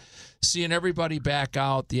perspective, seeing everybody back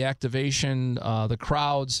out, the activation, the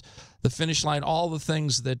crowds, the finish line, all the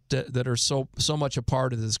things that are so much a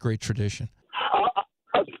part of this great tradition?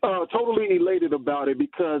 Totally elated about it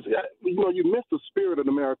because, you miss the spirit of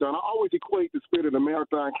the marathon. I always equate the spirit of the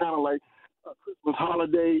marathon kind of like a Christmas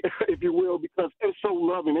holiday, if you will, because it's so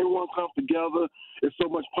loving. Everyone comes together. It's so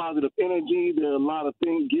much positive energy. There are a lot of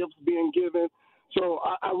gifts being given. So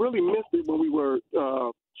I really missed it when we were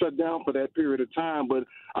shut down for that period of time. But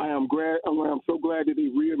I'm so glad that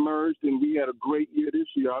it reemerged, and we had a great year this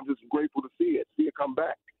year. I'm just grateful to see it come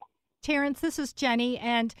back. Terrence, this is Jenny,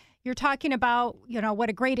 and you're talking about, what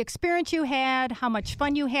a great experience you had, how much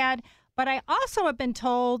fun you had. But I also have been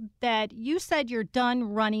told that you said you're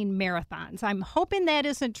done running marathons. I'm hoping that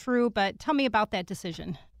isn't true, but tell me about that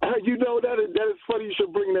decision. That is funny you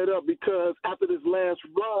should bring that up because after this last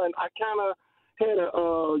run, I kind of had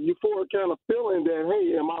a euphoric kind of feeling that,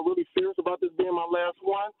 hey, am I really serious about this being my last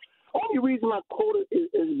one? Only reason I quoted it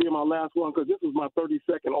as being my last one because this was my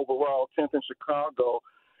 32nd overall, 10th in Chicago.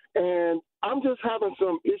 And I'm just having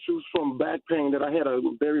some issues from back pain that I had a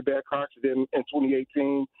very bad car accident in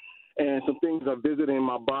 2018, and some things are visiting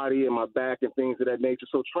my body and my back and things of that nature.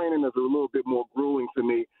 So training is a little bit more grueling to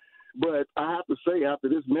me. But I have to say, after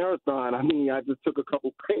this marathon, I just took a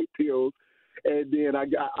couple pain pills, and then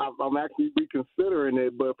I'm actually reconsidering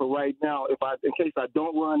it. But for right now, in case I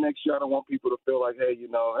don't run next year, I don't want people to feel like, hey,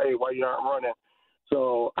 why you aren't running?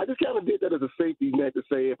 So I just kind of did that as a safety net to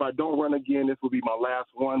say, if I don't run again, this will be my last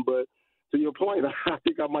one. But to your point, I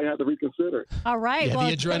think I might have to reconsider. All right. Yeah,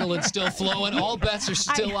 the adrenaline's still flowing. All bets are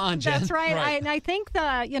still on, Jen. That's right. I think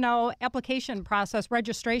the application process,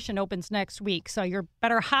 registration opens next week, so you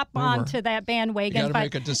better hop on to that bandwagon. You got to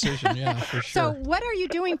make a decision, yeah, for sure. So what are you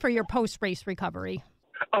doing for your post-race recovery?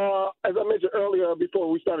 As I mentioned earlier before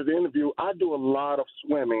we started the interview, I do a lot of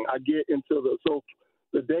swimming. I get into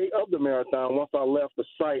the day of the marathon, once I left the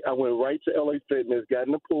site, I went right to LA Fitness, got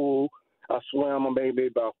in the pool. I swam maybe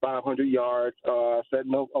about 500 yards, sat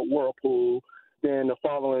in a whirlpool. Then the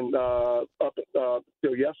following, up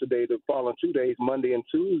till yesterday, the following 2 days, Monday and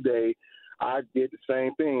Tuesday, I did the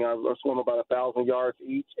same thing. I swam about 1,000 yards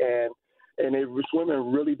each, and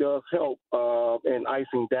swimming really does help in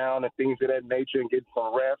icing down and things of that nature and getting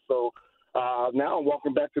some rest. So now I'm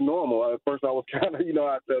walking back to normal. At first I was kind of,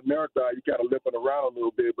 at the marathon, you kind of limping around a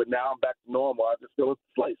little bit, but now I'm back to normal. I just feel a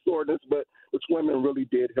slight soreness, but the swimming really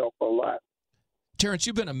did help a lot. Terrence,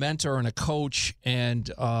 you've been a mentor and a coach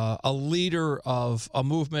and a leader of a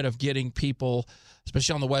movement of getting people,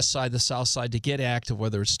 especially on the west side, the south side, to get active,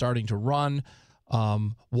 whether it's starting to run,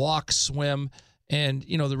 walk, swim. And,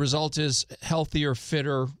 the result is healthier,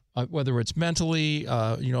 fitter, whether it's mentally,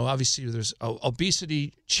 obviously there's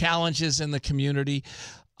obesity challenges in the community.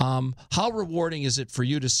 How rewarding is it for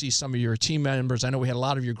you to see some of your team members? I know we had a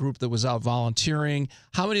lot of your group that was out volunteering.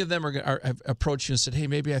 How many of them have approached you and said, hey,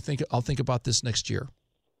 maybe I'll think about this next year?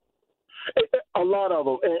 A lot of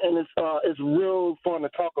them. And it's real fun to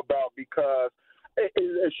talk about because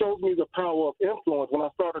it shows me the power of influence. When I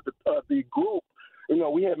started the group,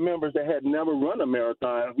 we had members that had never run a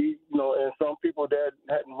marathon. And some people that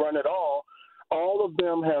hadn't run at all. All of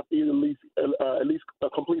them have at least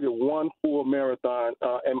completed one full marathon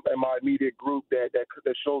in my immediate group that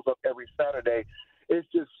shows up every Saturday. It's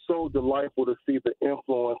just so delightful to see the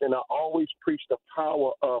influence. And I always preach the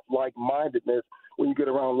power of like-mindedness. When you get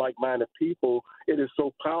around like-minded people, it is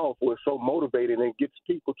so powerful. It's so motivating and gets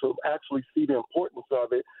people to actually see the importance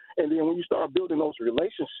of it. And then when you start building those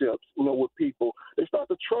relationships, with people, they start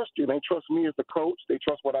to trust you. They trust me as the coach. They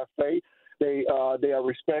trust what I say. They are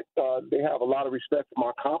respect. They have a lot of respect for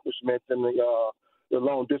my accomplishments in the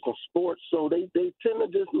long distance sports. So they tend to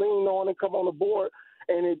just lean on and come on the board,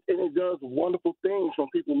 and it does wonderful things from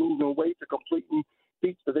people losing weight to completing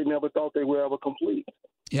feats that they never thought they would ever complete.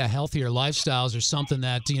 Yeah, healthier lifestyles are something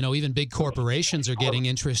that, even big corporations are getting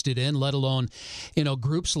interested in, let alone,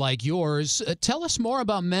 groups like yours. Tell us more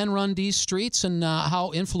about Men Run These Streets and how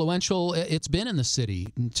influential it's been in the city,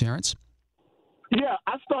 Terrence. Yeah,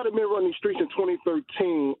 I started Men Run These Streets in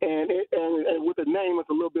 2013, and with the name, it's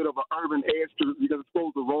a little bit of an urban edge to it because it's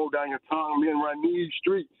supposed to roll down your tongue, Men Run These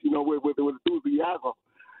Streets, with enthusiasm.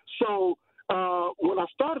 So when I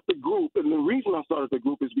started the group, and the reason I started the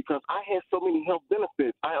group is because I had so many health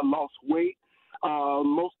benefits. I had lost weight.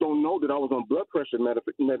 Most don't know that I was on blood pressure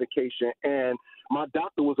medication, and my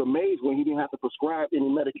doctor was amazed when he didn't have to prescribe any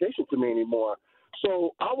medication to me anymore.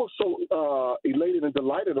 So I was so elated and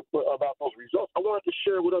delighted about those results. I wanted to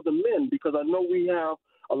share with other men because I know we have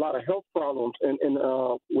a lot of health problems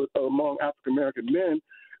among African American men,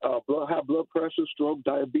 high blood pressure, stroke,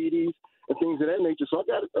 diabetes, and things of that nature. So I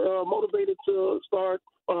got motivated to start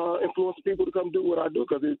influencing people to come do what I do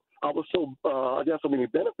because I got so many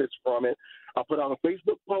benefits from it. I put out a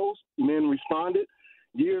Facebook post, men responded.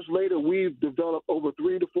 Years later, we've developed over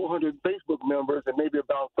 300 to 400 Facebook members and maybe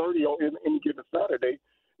about 30 on any given Saturday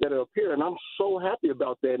that appear. And I'm so happy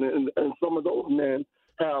about that. And some of those men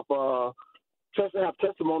have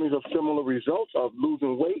testimonies of similar results of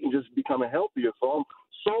losing weight and just becoming healthier. So I'm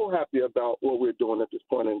so happy about what we're doing at this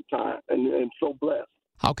point in time and so blessed.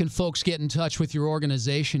 How can folks get in touch with your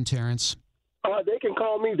organization, Terrence? They can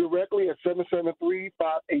call me directly at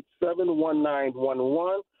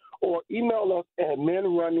 773-587-1911. Or email us at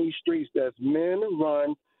Men Run These Streets. That's Men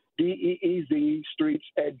Run, DEEZ Streets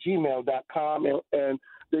at gmail.com. And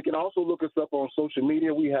they can also look us up on social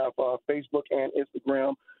media. We have Facebook and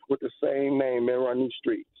Instagram with the same name, Men Run These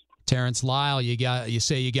Streets. Terrence Lyle, you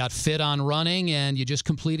say you got fit on running, and you just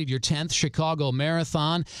completed your 10th Chicago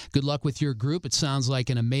Marathon. Good luck with your group. It sounds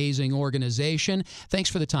like an amazing organization.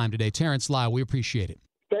 Thanks for the time today, Terrence Lyle. We appreciate it.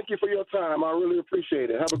 Thank you for your time. I really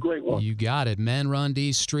appreciate it. Have a great one. You got it. Men run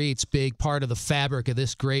these streets, big part of the fabric of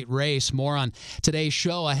this great race. More on today's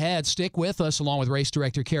show ahead. Stick with us, along with race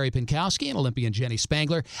director Carrie Pinkowski and Olympian Jenny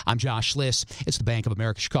Spangler. I'm Josh Liss. It's the Bank of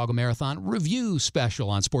America Chicago Marathon Review Special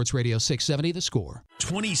on Sports Radio 670 The Score.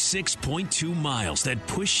 26.2 miles that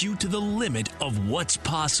push you to the limit of what's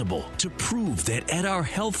possible, to prove that at our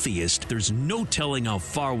healthiest, there's no telling how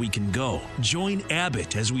far we can go. Join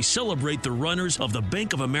Abbott as we celebrate the runners of the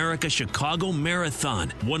Bank of America Chicago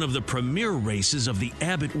Marathon, one of the premier races of the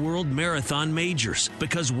Abbott World Marathon Majors.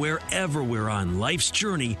 Because wherever we're on life's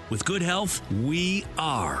journey, with good health, we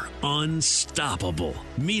are unstoppable.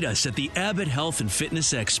 Meet us at the Abbott Health and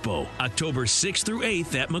Fitness Expo, October 6th through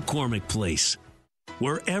 8th at McCormick Place.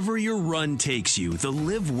 Wherever your run takes you, the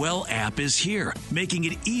Live Well app is here, making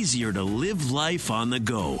it easier to live life on the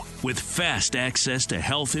go. With fast access to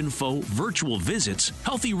health info, virtual visits,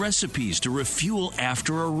 healthy recipes to refuel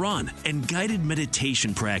after a run, and guided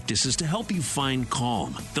meditation practices to help you find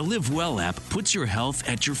calm. The Live Well app puts your health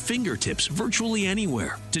at your fingertips virtually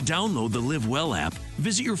anywhere. To download the Live Well app,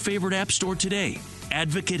 visit your favorite app store today.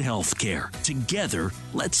 Advocate Healthcare. Together,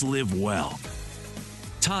 let's live well.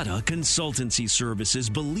 Tata Consultancy Services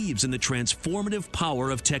believes in the transformative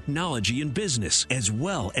power of technology in business as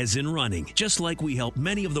well as in running. Just like we help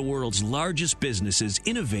many of the world's largest businesses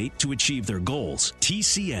innovate to achieve their goals,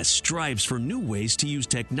 TCS strives for new ways to use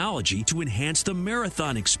technology to enhance the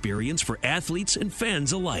marathon experience for athletes and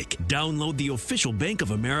fans alike. Download the official Bank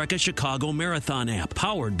of America Chicago Marathon app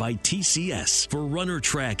powered by TCS for runner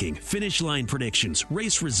tracking, finish line predictions,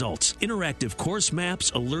 race results, interactive course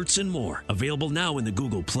maps, alerts, and more. Available now in the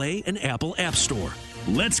Google Play and Apple App Store.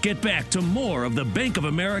 Let's get back to more of the Bank of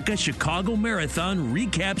America Chicago Marathon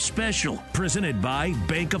Recap Special, presented by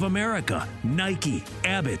Bank of America, Nike,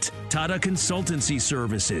 Abbott, Tata Consultancy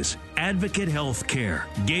Services, Advocate Healthcare,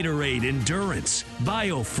 Gatorade Endurance,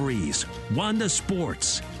 BioFreeze, Wanda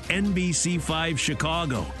Sports, NBC5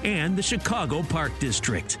 Chicago, and the Chicago Park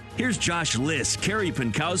District. Here's Josh Liss, Carrie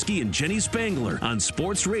Pinkowski, and Jenny Spangler on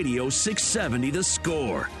Sports Radio 670 The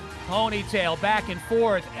Score. Ponytail back and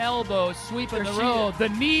forth, elbows sweeping the road. The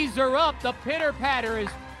knees are up. The pitter-patter is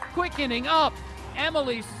quickening up.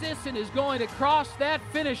 Emily Sisson is going to cross that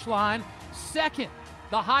finish line. Second,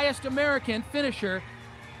 the highest American finisher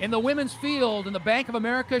in the women's field in the Bank of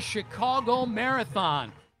America Chicago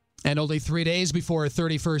Marathon. And only 3 days before her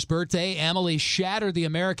 31st birthday, Emily shattered the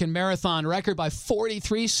American marathon record by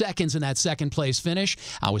 43 seconds in that second-place finish.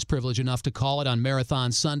 I was privileged enough to call it on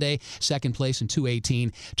Marathon Sunday, second place in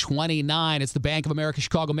 2:18:29. It's the Bank of America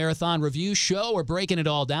Chicago Marathon Review Show. We're breaking it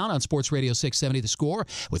all down on Sports Radio 670 The Score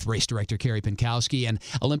with race director Carrie Pinkowski and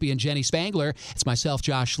Olympian Jenny Spangler. It's myself,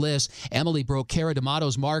 Josh Liss. Emily broke Cara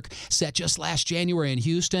D'Amato's mark set just last January in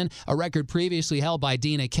Houston, a record previously held by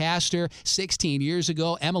Dina Castor 16 years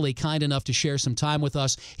ago. Emily kind enough to share some time with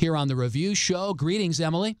us here on the Review Show. Greetings,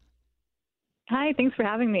 Emily. Hi, thanks for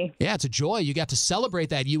having me. Yeah, it's a joy. You got to celebrate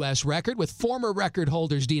that U.S. record with former record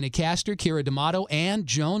holders Dina Castor, Cara D'Amato, and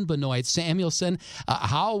Joan Benoit Samuelson.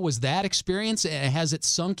 How was that experience? Has it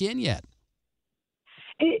sunk in yet?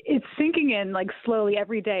 It's sinking in like slowly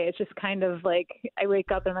every day. It's just kind of like I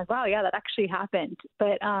wake up and I'm like, wow, yeah, that actually happened.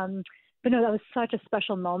 But no, that was such a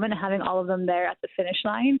special moment having all of them there at the finish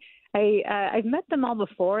line. I've met them all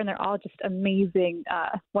before, and they're all just amazing,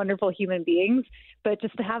 wonderful human beings. But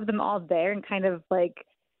just to have them all there and kind of like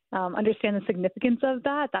understand the significance of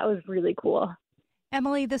that was really cool.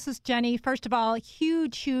 Emily, this is Jenny. First of all,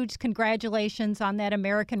 huge congratulations on that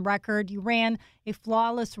American record. You ran a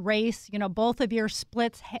flawless race. You know, both of your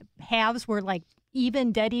splits halves were like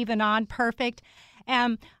even, dead even on, perfect.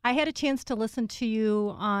 I had a chance to listen to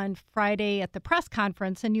you on Friday at the press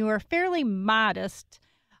conference, and you were fairly modest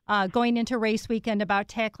going into race weekend about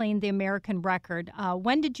tackling the American record.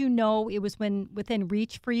 When did you know it was within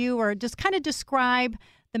reach for you, or just kind of describe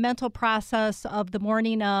the mental process of the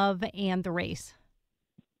morning of and the race?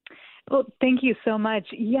 Well, thank you so much.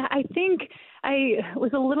 Yeah, I think I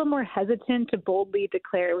was a little more hesitant to boldly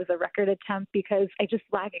declare it was a record attempt because I just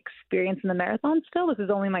lack experience in the marathon still. This is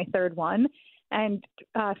only my third one. And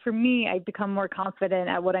for me, I become more confident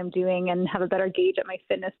at what I'm doing and have a better gauge at my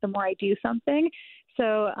fitness the more I do something.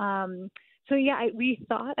 We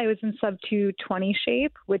thought I was in sub 2:20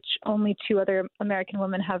 shape, which only two other American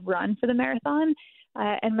women have run for the marathon.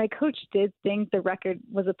 And my coach did think the record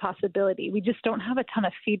was a possibility. We just don't have a ton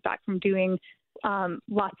of feedback from doing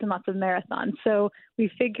lots and lots of marathons. So we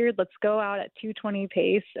figured let's go out at 2:20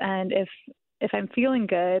 pace, and if I'm feeling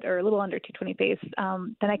good or a little under 2:20 pace,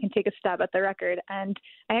 then I can take a stab at the record. And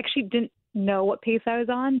I actually didn't know what pace I was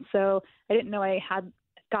on, so I didn't know I had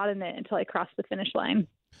gotten it until I crossed the finish line.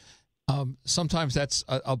 Sometimes that's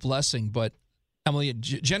a blessing, but Emily,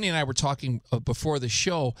 Jenny and I were talking before the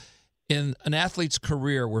show. In an athlete's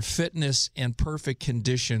career where fitness and perfect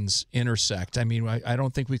conditions intersect, I mean, I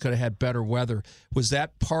don't think we could have had better weather. Was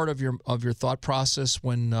that part of your thought process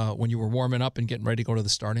when you were warming up and getting ready to go to the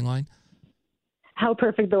starting line? How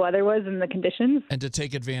perfect the weather was and the conditions, and to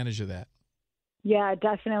take advantage of that. Yeah,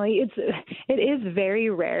 definitely. It is very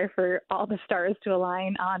rare for all the stars to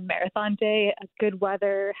align on marathon day. Good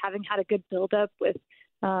weather, having had a good buildup with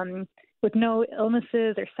no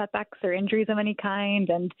illnesses or setbacks or injuries of any kind,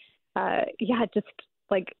 and just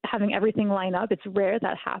like having everything line up. It's rare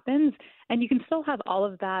that happens, and you can still have all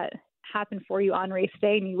of that happen for you on race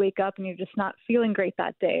day, and you wake up and you're just not feeling great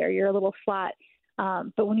that day, or you're a little flat.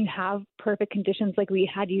 But when you have perfect conditions like we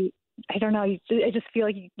had, I just feel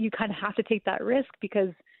like you kind of have to take that risk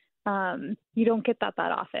because you don't get that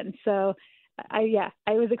often. So I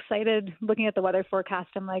was excited looking at the weather forecast.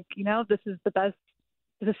 I'm like, this is the best.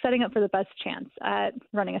 This is setting up for the best chance at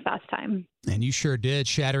running a fast time. And you sure did,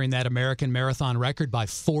 shattering that American marathon record by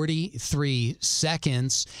 43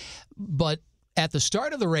 seconds. But at the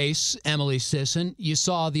start of the race, Emily Sisson, you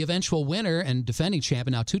saw the eventual winner and defending champ,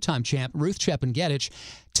 and now two-time champ, Ruth Chepngetich,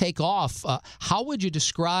 take off. How would you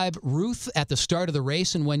describe Ruth at the start of the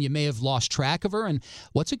race and when you may have lost track of her? And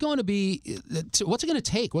what's it going to be? What's it going to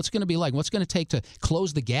take? What's it going to be like? What's it going to take to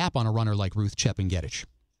close the gap on a runner like Ruth Chepngetich?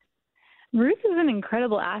 Ruth is an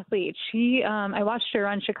incredible athlete. She, I watched her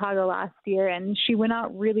run Chicago last year, and she went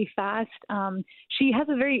out really fast. She has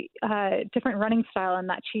a very different running style in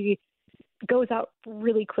that she goes out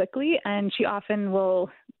really quickly, and she often will,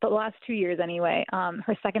 the last 2 years anyway,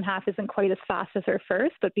 her second half isn't quite as fast as her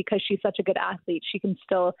first, but because she's such a good athlete, she can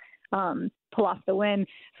still pull off the win.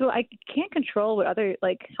 So I can't control what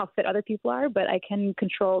how fit other people are, but I can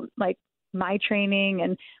control my training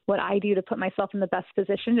and what I do to put myself in the best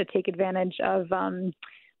position to take advantage of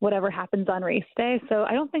whatever happens on race day. So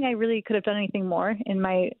I don't think I really could have done anything more in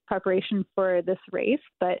my preparation for this race,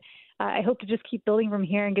 but I hope to just keep building from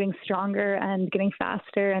here and getting stronger and getting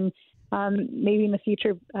faster and maybe in the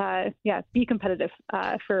future, be competitive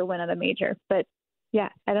for a win at a major. But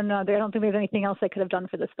I don't know. I don't think there's anything else I could have done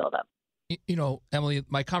for this build-up. Emily,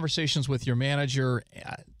 my conversations with your manager,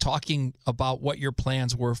 talking about what your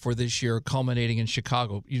plans were for this year, culminating in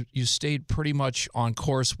Chicago, you stayed pretty much on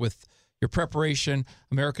course with your preparation,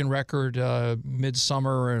 American record,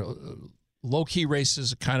 midsummer, low-key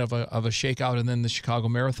races, kind of a shakeout, and then the Chicago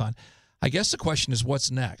Marathon. I guess the question is, what's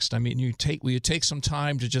next? I mean, will you take some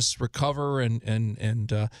time to just recover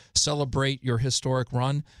and celebrate your historic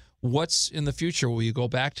run? What's in the future? Will you go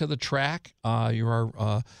back to the track? You're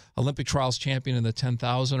our Olympic trials champion in the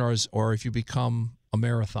 10,000, or if you become a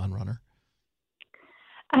marathon runner?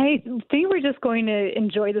 I think we're just going to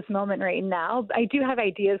enjoy this moment right now. I do have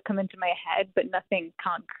ideas come into my head, but nothing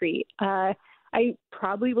concrete. I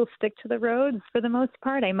probably will stick to the roads for the most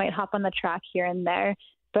part. I might hop on the track here and there,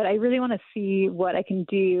 but I really want to see what I can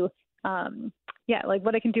do.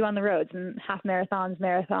 What I can do on the roads and half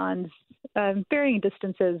marathons, varying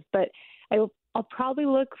distances. But I'll probably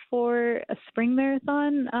look for a spring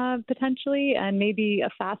marathon potentially, and maybe a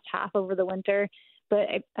fast half over the winter. But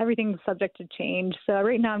everything's subject to change. So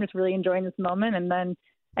right now I'm just really enjoying this moment. And then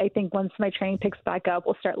I think once my training picks back up,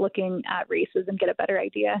 we'll start looking at races and get a better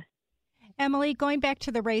idea. Emily, going back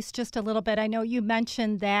to the race just a little bit, I know you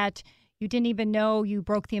mentioned that you didn't even know you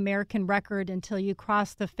broke the American record until you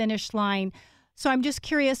crossed the finish line. So I'm just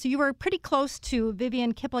curious, you were pretty close to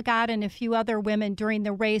Vivian Kiplagat and a few other women during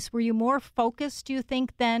the race. Were you more focused, do you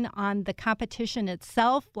think, then on the competition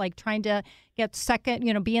itself, like trying to get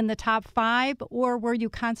second, be in the top 5, or were you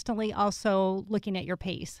constantly also looking at your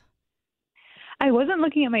pace? I wasn't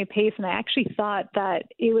looking at my pace, and I actually thought that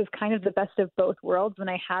it was kind of the best of both worlds when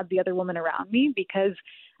I had the other women around me, because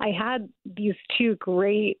I had these 2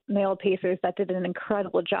 great male pacers that did an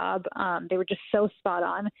incredible job. They were just so spot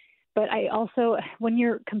on. But I also, when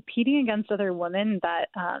you're competing against other women that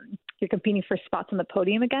you're competing for spots on the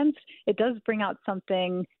podium against, it does bring out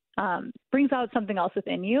something else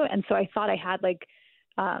within you. And so I thought I had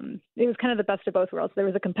it was kind of the best of both worlds. There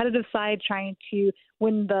was a competitive side trying to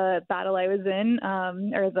win the battle I was in,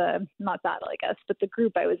 not battle, I guess, but the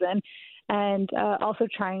group I was in, and also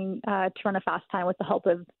trying to run a fast time with the help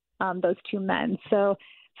of those 2 men. So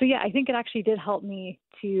I think it actually did help me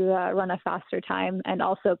to run a faster time, and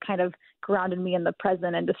also kind of grounded me in the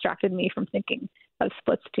present and distracted me from thinking of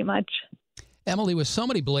splits too much. Emily, with so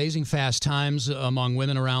many blazing fast times among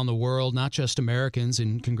women around the world, not just Americans,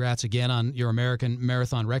 and congrats again on your American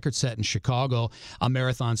marathon record set in Chicago on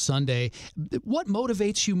Marathon Sunday, what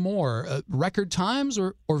motivates you more, record times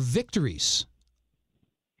or victories?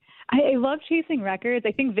 I love chasing records.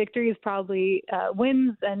 I think victories probably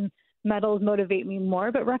wins and medals motivate me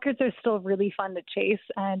more, but records are still really fun to chase,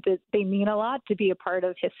 and they mean a lot to be a part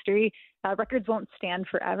of history. Records won't stand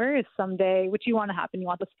forever. Someday, which you want to happen, you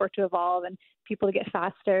want the sport to evolve and people to get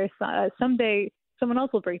faster. Someday, someone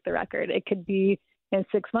else will break the record. It could be in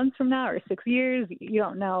 6 months from now or 6 years. You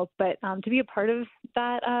don't know, but to be a part of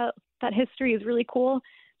that history is really cool.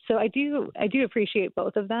 So I do appreciate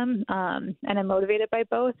both of them, and I'm motivated by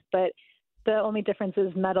both. But the only difference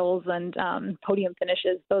is medals and podium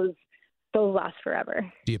finishes. Those last forever.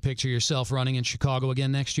 Do you picture yourself running in Chicago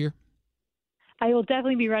again next year? I will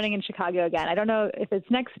definitely be running in Chicago again. I don't know if it's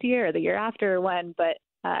next year or the year after or when, but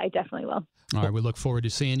I definitely will. All right, we look forward to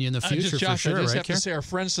seeing you in the future Josh, for sure. I just right, have to say, our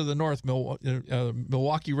friends to the north,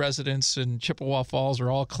 Milwaukee residents and Chippewa Falls, are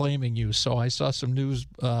all claiming you. So I saw some news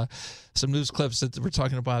clips that were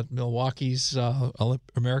talking about Milwaukee's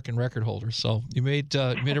American record holder. So you made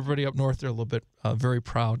everybody up north there a little bit very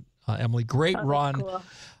proud, Emily. Great run. Cool.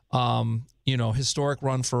 Historic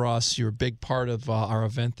run for us. You're a big part of our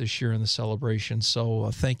event this year in the celebration.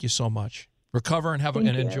 So thank you so much. Recover and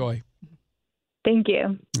enjoy. Thank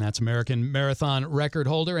you. That's American Marathon record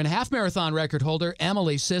holder and half marathon record holder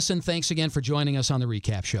Emily Sisson. Thanks again for joining us on the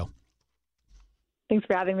Recap Show. Thanks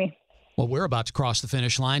for having me. Well, we're about to cross the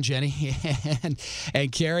finish line, Jenny.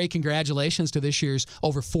 and Carrie, congratulations to this year's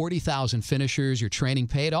over 40,000 finishers. Your training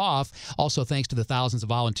paid off. Also, thanks to the thousands of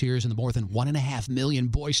volunteers and the more than 1.5 million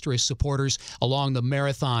boisterous supporters along the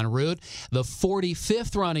marathon route. The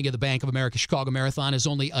 45th running of the Bank of America Chicago Marathon is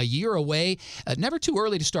only a year away. Never too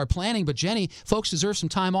early to start planning, but Jenny, folks deserve some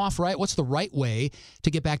time off, right? What's the right way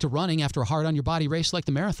to get back to running after a hard-on-your-body race like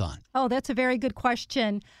the marathon? Oh, that's a very good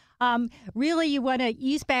question. Really, you want to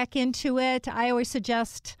ease back into it. I always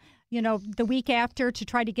suggest, the week after to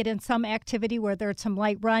try to get in some activity, whether it's some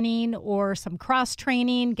light running or some cross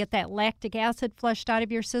training, get that lactic acid flushed out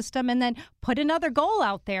of your system, and then put another goal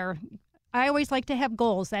out there. I always like to have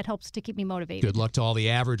goals. That helps to keep me motivated. Good luck to all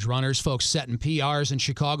the average runners, folks setting PRs in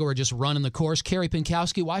Chicago or just running the course. Carrie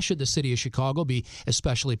Pinkowski, why should the city of Chicago be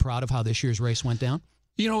especially proud of how this year's race went down?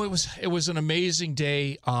 It was an amazing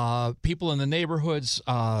day. People in the neighborhoods,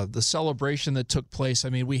 the celebration that took place. I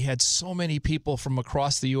mean, we had so many people from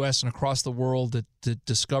across the U.S. and across the world that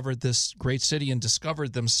discovered this great city and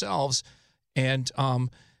discovered themselves and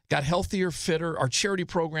got healthier, fitter. Our charity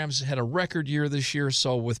programs had a record year this year,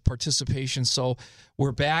 so with participation. So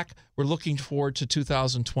we're back. We're looking forward to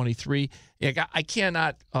 2023. I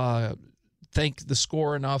cannot thank The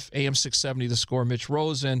Score enough, AM 670, The Score, Mitch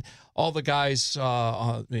Rosen, all the guys,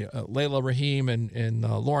 Layla Rahim and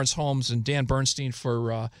Lawrence Holmes and Dan Bernstein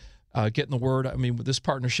for getting the word. I mean, this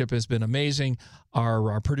partnership has been amazing.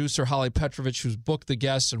 Our producer, Holly Petrovich, who's booked the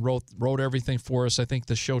guests and wrote everything for us. I think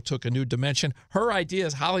the show took a new dimension. Her idea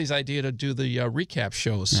is Holly's idea to do the recap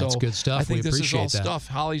shows. That's good stuff. I think we this is all that. stuff.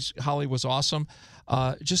 Holly was awesome.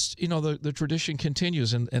 The tradition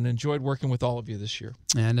continues and enjoyed working with all of you this year.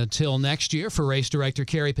 And until next year, for race director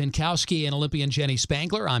Carrie Pinkowski and Olympian Jenny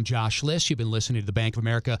Spangler, I'm Josh Liss. You've been listening to the Bank of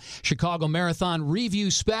America Chicago Marathon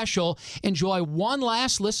Review Special. Enjoy one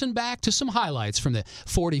last listen back to some highlights from the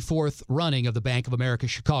 44th running of the Bank of America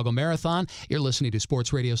Chicago Marathon. You're listening to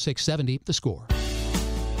Sports Radio 670, The Score.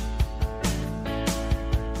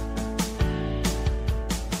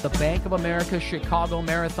 The Bank of America Chicago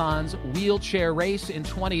Marathon's wheelchair race in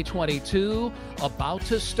 2022 about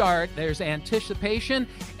to start. There's anticipation,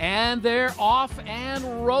 and they're off and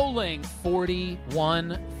rolling.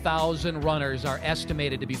 41,000 runners are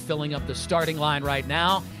estimated to be filling up the starting line right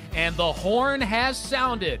now, and the horn has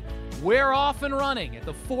sounded. We're off and running at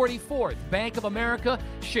the 44th Bank of America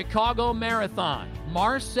Chicago Marathon.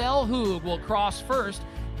 Marcel Hoog will cross first.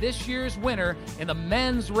 This year's winner in the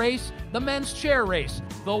men's race, the men's chair race.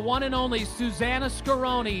 The one and only Susanna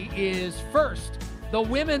Scaroni is first. The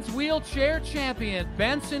women's wheelchair champion,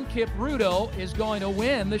 Benson Kipruto, is going to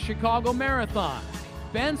win the Chicago Marathon.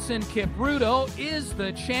 Benson Kipruto is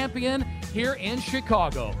the champion here in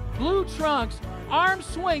Chicago. Blue trunks, arm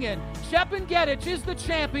swinging, Shepin Gedich is the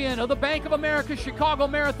champion of the Bank of America Chicago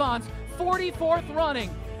Marathon's 44th running.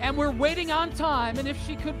 And we're waiting on time, and if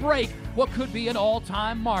she could break what could be an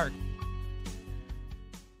all-time mark.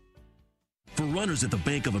 For runners at the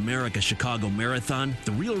Bank of America Chicago Marathon,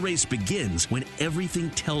 the real race begins when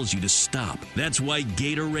everything tells you to stop. That's why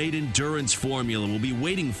Gatorade Endurance Formula will be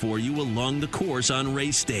waiting for you along the course on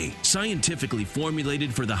race day. Scientifically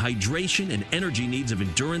formulated for the hydration and energy needs of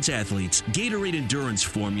endurance athletes, Gatorade Endurance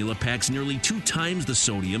Formula packs nearly 2 times the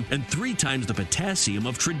sodium and 3 times the potassium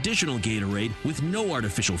of traditional Gatorade with no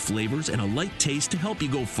artificial flavors and a light taste to help you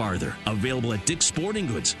go farther. Available at Dick's Sporting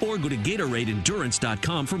Goods or go to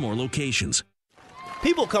GatoradeEndurance.com for more locations.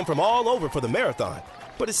 People come from all over for the marathon,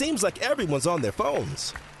 but it seems like everyone's on their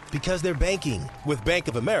phones because they're banking with Bank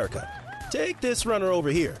of America. Take this runner over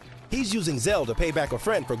here. He's using Zelle to pay back a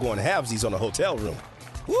friend for going halvesies on a hotel room.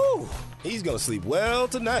 Woo! He's gonna sleep well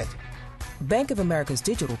tonight. Bank of America's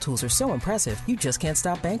digital tools are so impressive, you just can't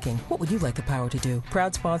stop banking. What would you like the power to do?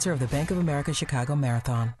 Proud sponsor of the Bank of America Chicago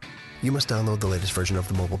Marathon. You must download the latest version of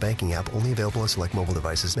the mobile banking app, only available on select mobile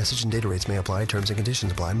devices. Message and data rates may apply. Terms and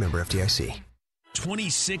conditions apply. Member FDIC.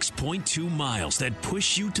 26.2 miles that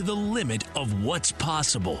push you to the limit of what's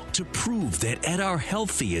possible. To prove that at our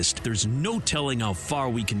healthiest, there's no telling how far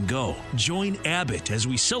we can go. Join Abbott as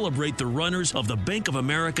we celebrate the runners of the Bank of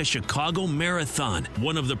America Chicago Marathon,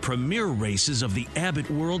 one of the premier races of the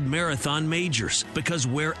Abbott World Marathon Majors. Because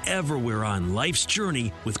wherever we're on life's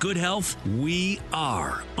journey, with good health, we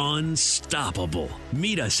are unstoppable.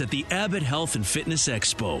 Meet us at the Abbott Health and Fitness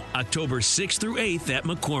Expo, October 6th through 8th at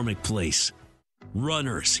McCormick Place.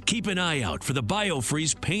 Runners, keep an eye out for the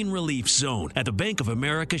BioFreeze Pain Relief Zone at the Bank of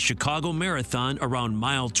America Chicago Marathon around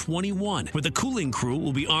mile 21, where the cooling crew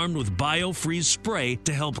will be armed with BioFreeze spray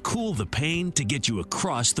to help cool the pain to get you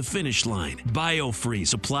across the finish line.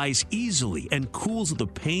 BioFreeze applies easily and cools the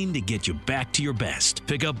pain to get you back to your best.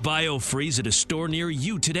 Pick up BioFreeze at a store near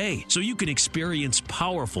you today so you can experience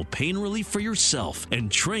powerful pain relief for yourself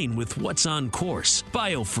and train with what's on course.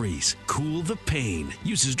 BioFreeze, cool the pain.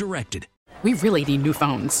 Use as directed. We really need new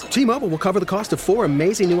phones. T-Mobile will cover the cost of 4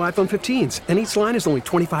 amazing new iPhone 15s, and each line is only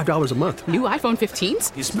 $25 a month. New iPhone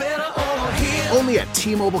 15s? It's better over here. Only at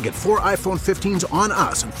T-Mobile, get 4 iPhone 15s on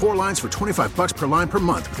us and 4 lines for $25 per line per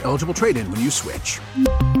month with eligible trade-in when you switch.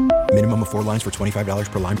 Minimum of 4 lines for $25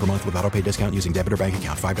 per line per month with autopay discount using debit or bank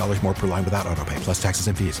account. $5 more per line without autopay, plus taxes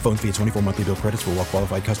and fees. Phone fee at 24 monthly bill credits for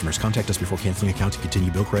well-qualified customers. Contact us before canceling account to continue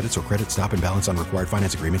bill credits or credit stop and balance on required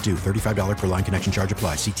finance agreement due. $35 per line connection charge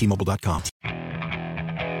applies. See T-Mobile.com.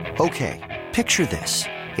 Okay, picture this.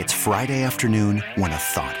 It's Friday afternoon when a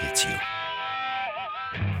thought hits you.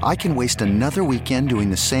 I can waste another weekend doing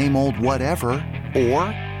the same old whatever, or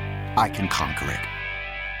I can conquer it.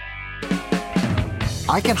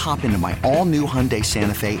 I can hop into my all-new Hyundai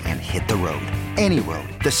Santa Fe and hit the road. Any road.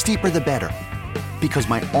 The steeper, the better. Because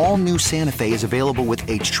my all-new Santa Fe is available with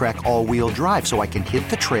H-Track all-wheel drive, so I can hit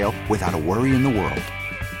the trail without a worry in the world.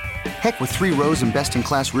 Heck, with 3 rows and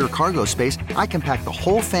best-in-class rear cargo space, I can pack the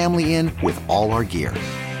whole family in with all our gear.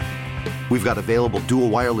 We've got available dual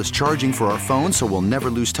wireless charging for our phones, so we'll never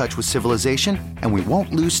lose touch with civilization, and we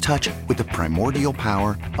won't lose touch with the primordial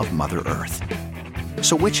power of Mother Earth.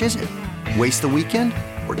 So which is it? Waste the weekend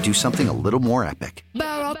or do something a little more epic?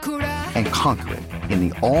 And conquer it in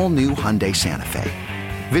the all-new Hyundai Santa Fe.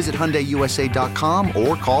 Visit HyundaiUSA.com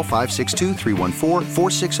or call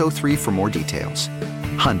 562-314-4603 for more details.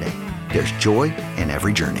 Hyundai, there's joy in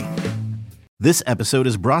every journey. This episode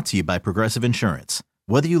is brought to you by Progressive Insurance.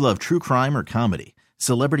 Whether you love true crime or comedy,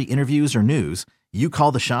 celebrity interviews or news, you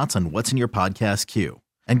call the shots on what's in your podcast queue.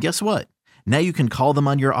 And guess what? Now you can call them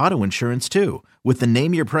on your auto insurance too with the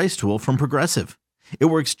Name Your Price tool from Progressive. It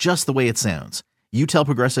works just the way it sounds. You tell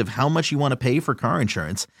Progressive how much you want to pay for car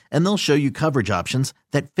insurance, and they'll show you coverage options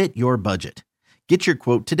that fit your budget. Get your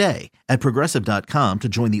quote today at Progressive.com to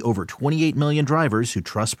join the over 28 million drivers who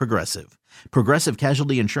trust Progressive. Progressive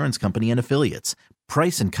Casualty Insurance Company and Affiliates.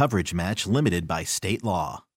 Price and coverage match limited by state law.